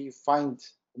 you may find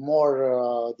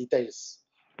more details.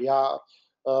 Yeah,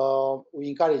 we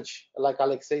encourage, like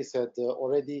Alexei said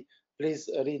already, please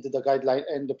read the guideline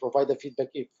and provide the feedback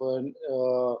if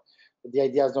the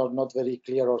ideas are not very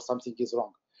clear or something is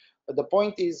wrong. The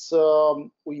point is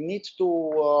we need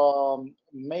to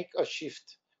make a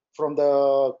shift from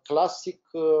the classic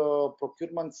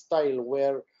procurement style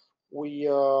where we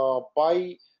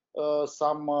buy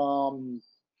some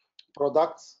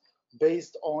products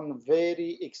based on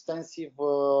very extensive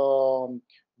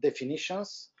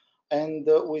definitions and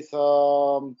with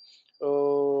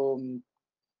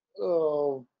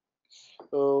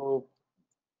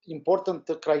important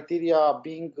criteria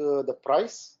being the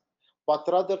price, but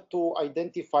rather to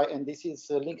identify, and this is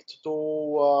linked to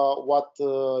what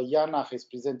Jana has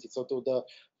presented, so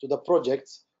to the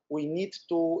projects, we need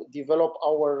to develop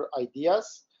our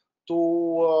ideas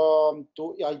to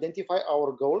identify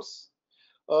our goals,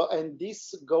 and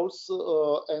these goals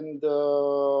and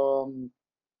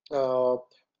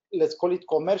let's call it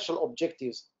commercial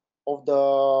objectives of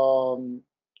the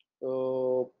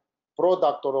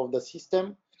product or of the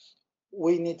system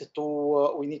we need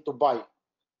to buy.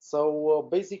 So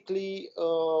basically,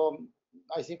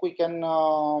 I think we can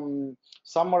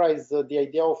summarize the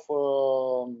idea of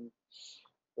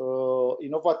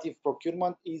innovative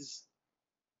procurement is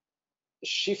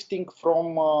shifting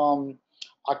from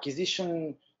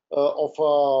acquisition of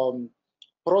a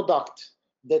product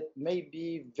that may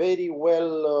be very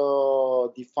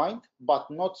well defined but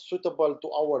not suitable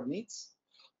to our needs,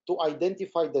 to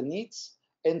identify the needs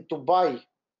and to buy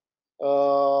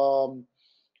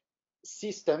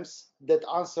systems that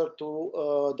answer to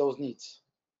those needs.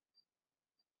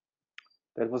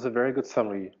 That was a very good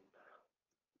summary.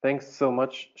 Thanks so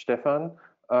much, Stefan.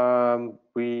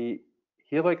 We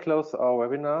hereby close our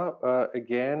webinar.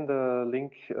 Again, the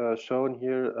link shown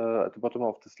here at the bottom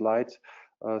of the slide.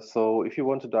 So if you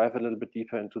want to dive a little bit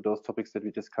deeper into those topics that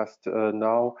we discussed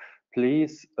now,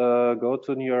 please go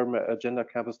to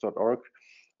neuragendacampus.org,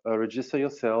 register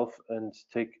yourself and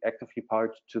take actively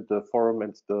part to the forum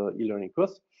and the e-learning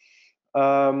course.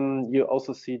 You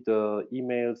also see the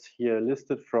emails here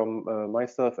listed from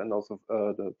myself and also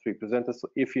the three presenters. So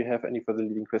if you have any further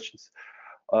leading questions,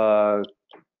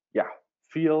 yeah,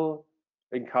 feel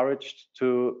encouraged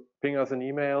to ping us an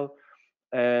email,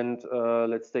 and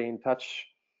let's stay in touch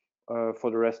for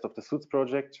the rest of the Suits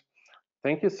project.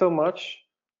 Thank you so much.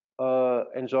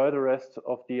 Enjoy the rest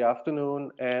of the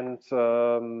afternoon, and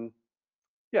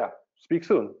yeah, speak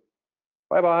soon.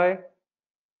 Bye-bye.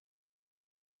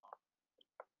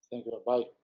 Thank you. Bye.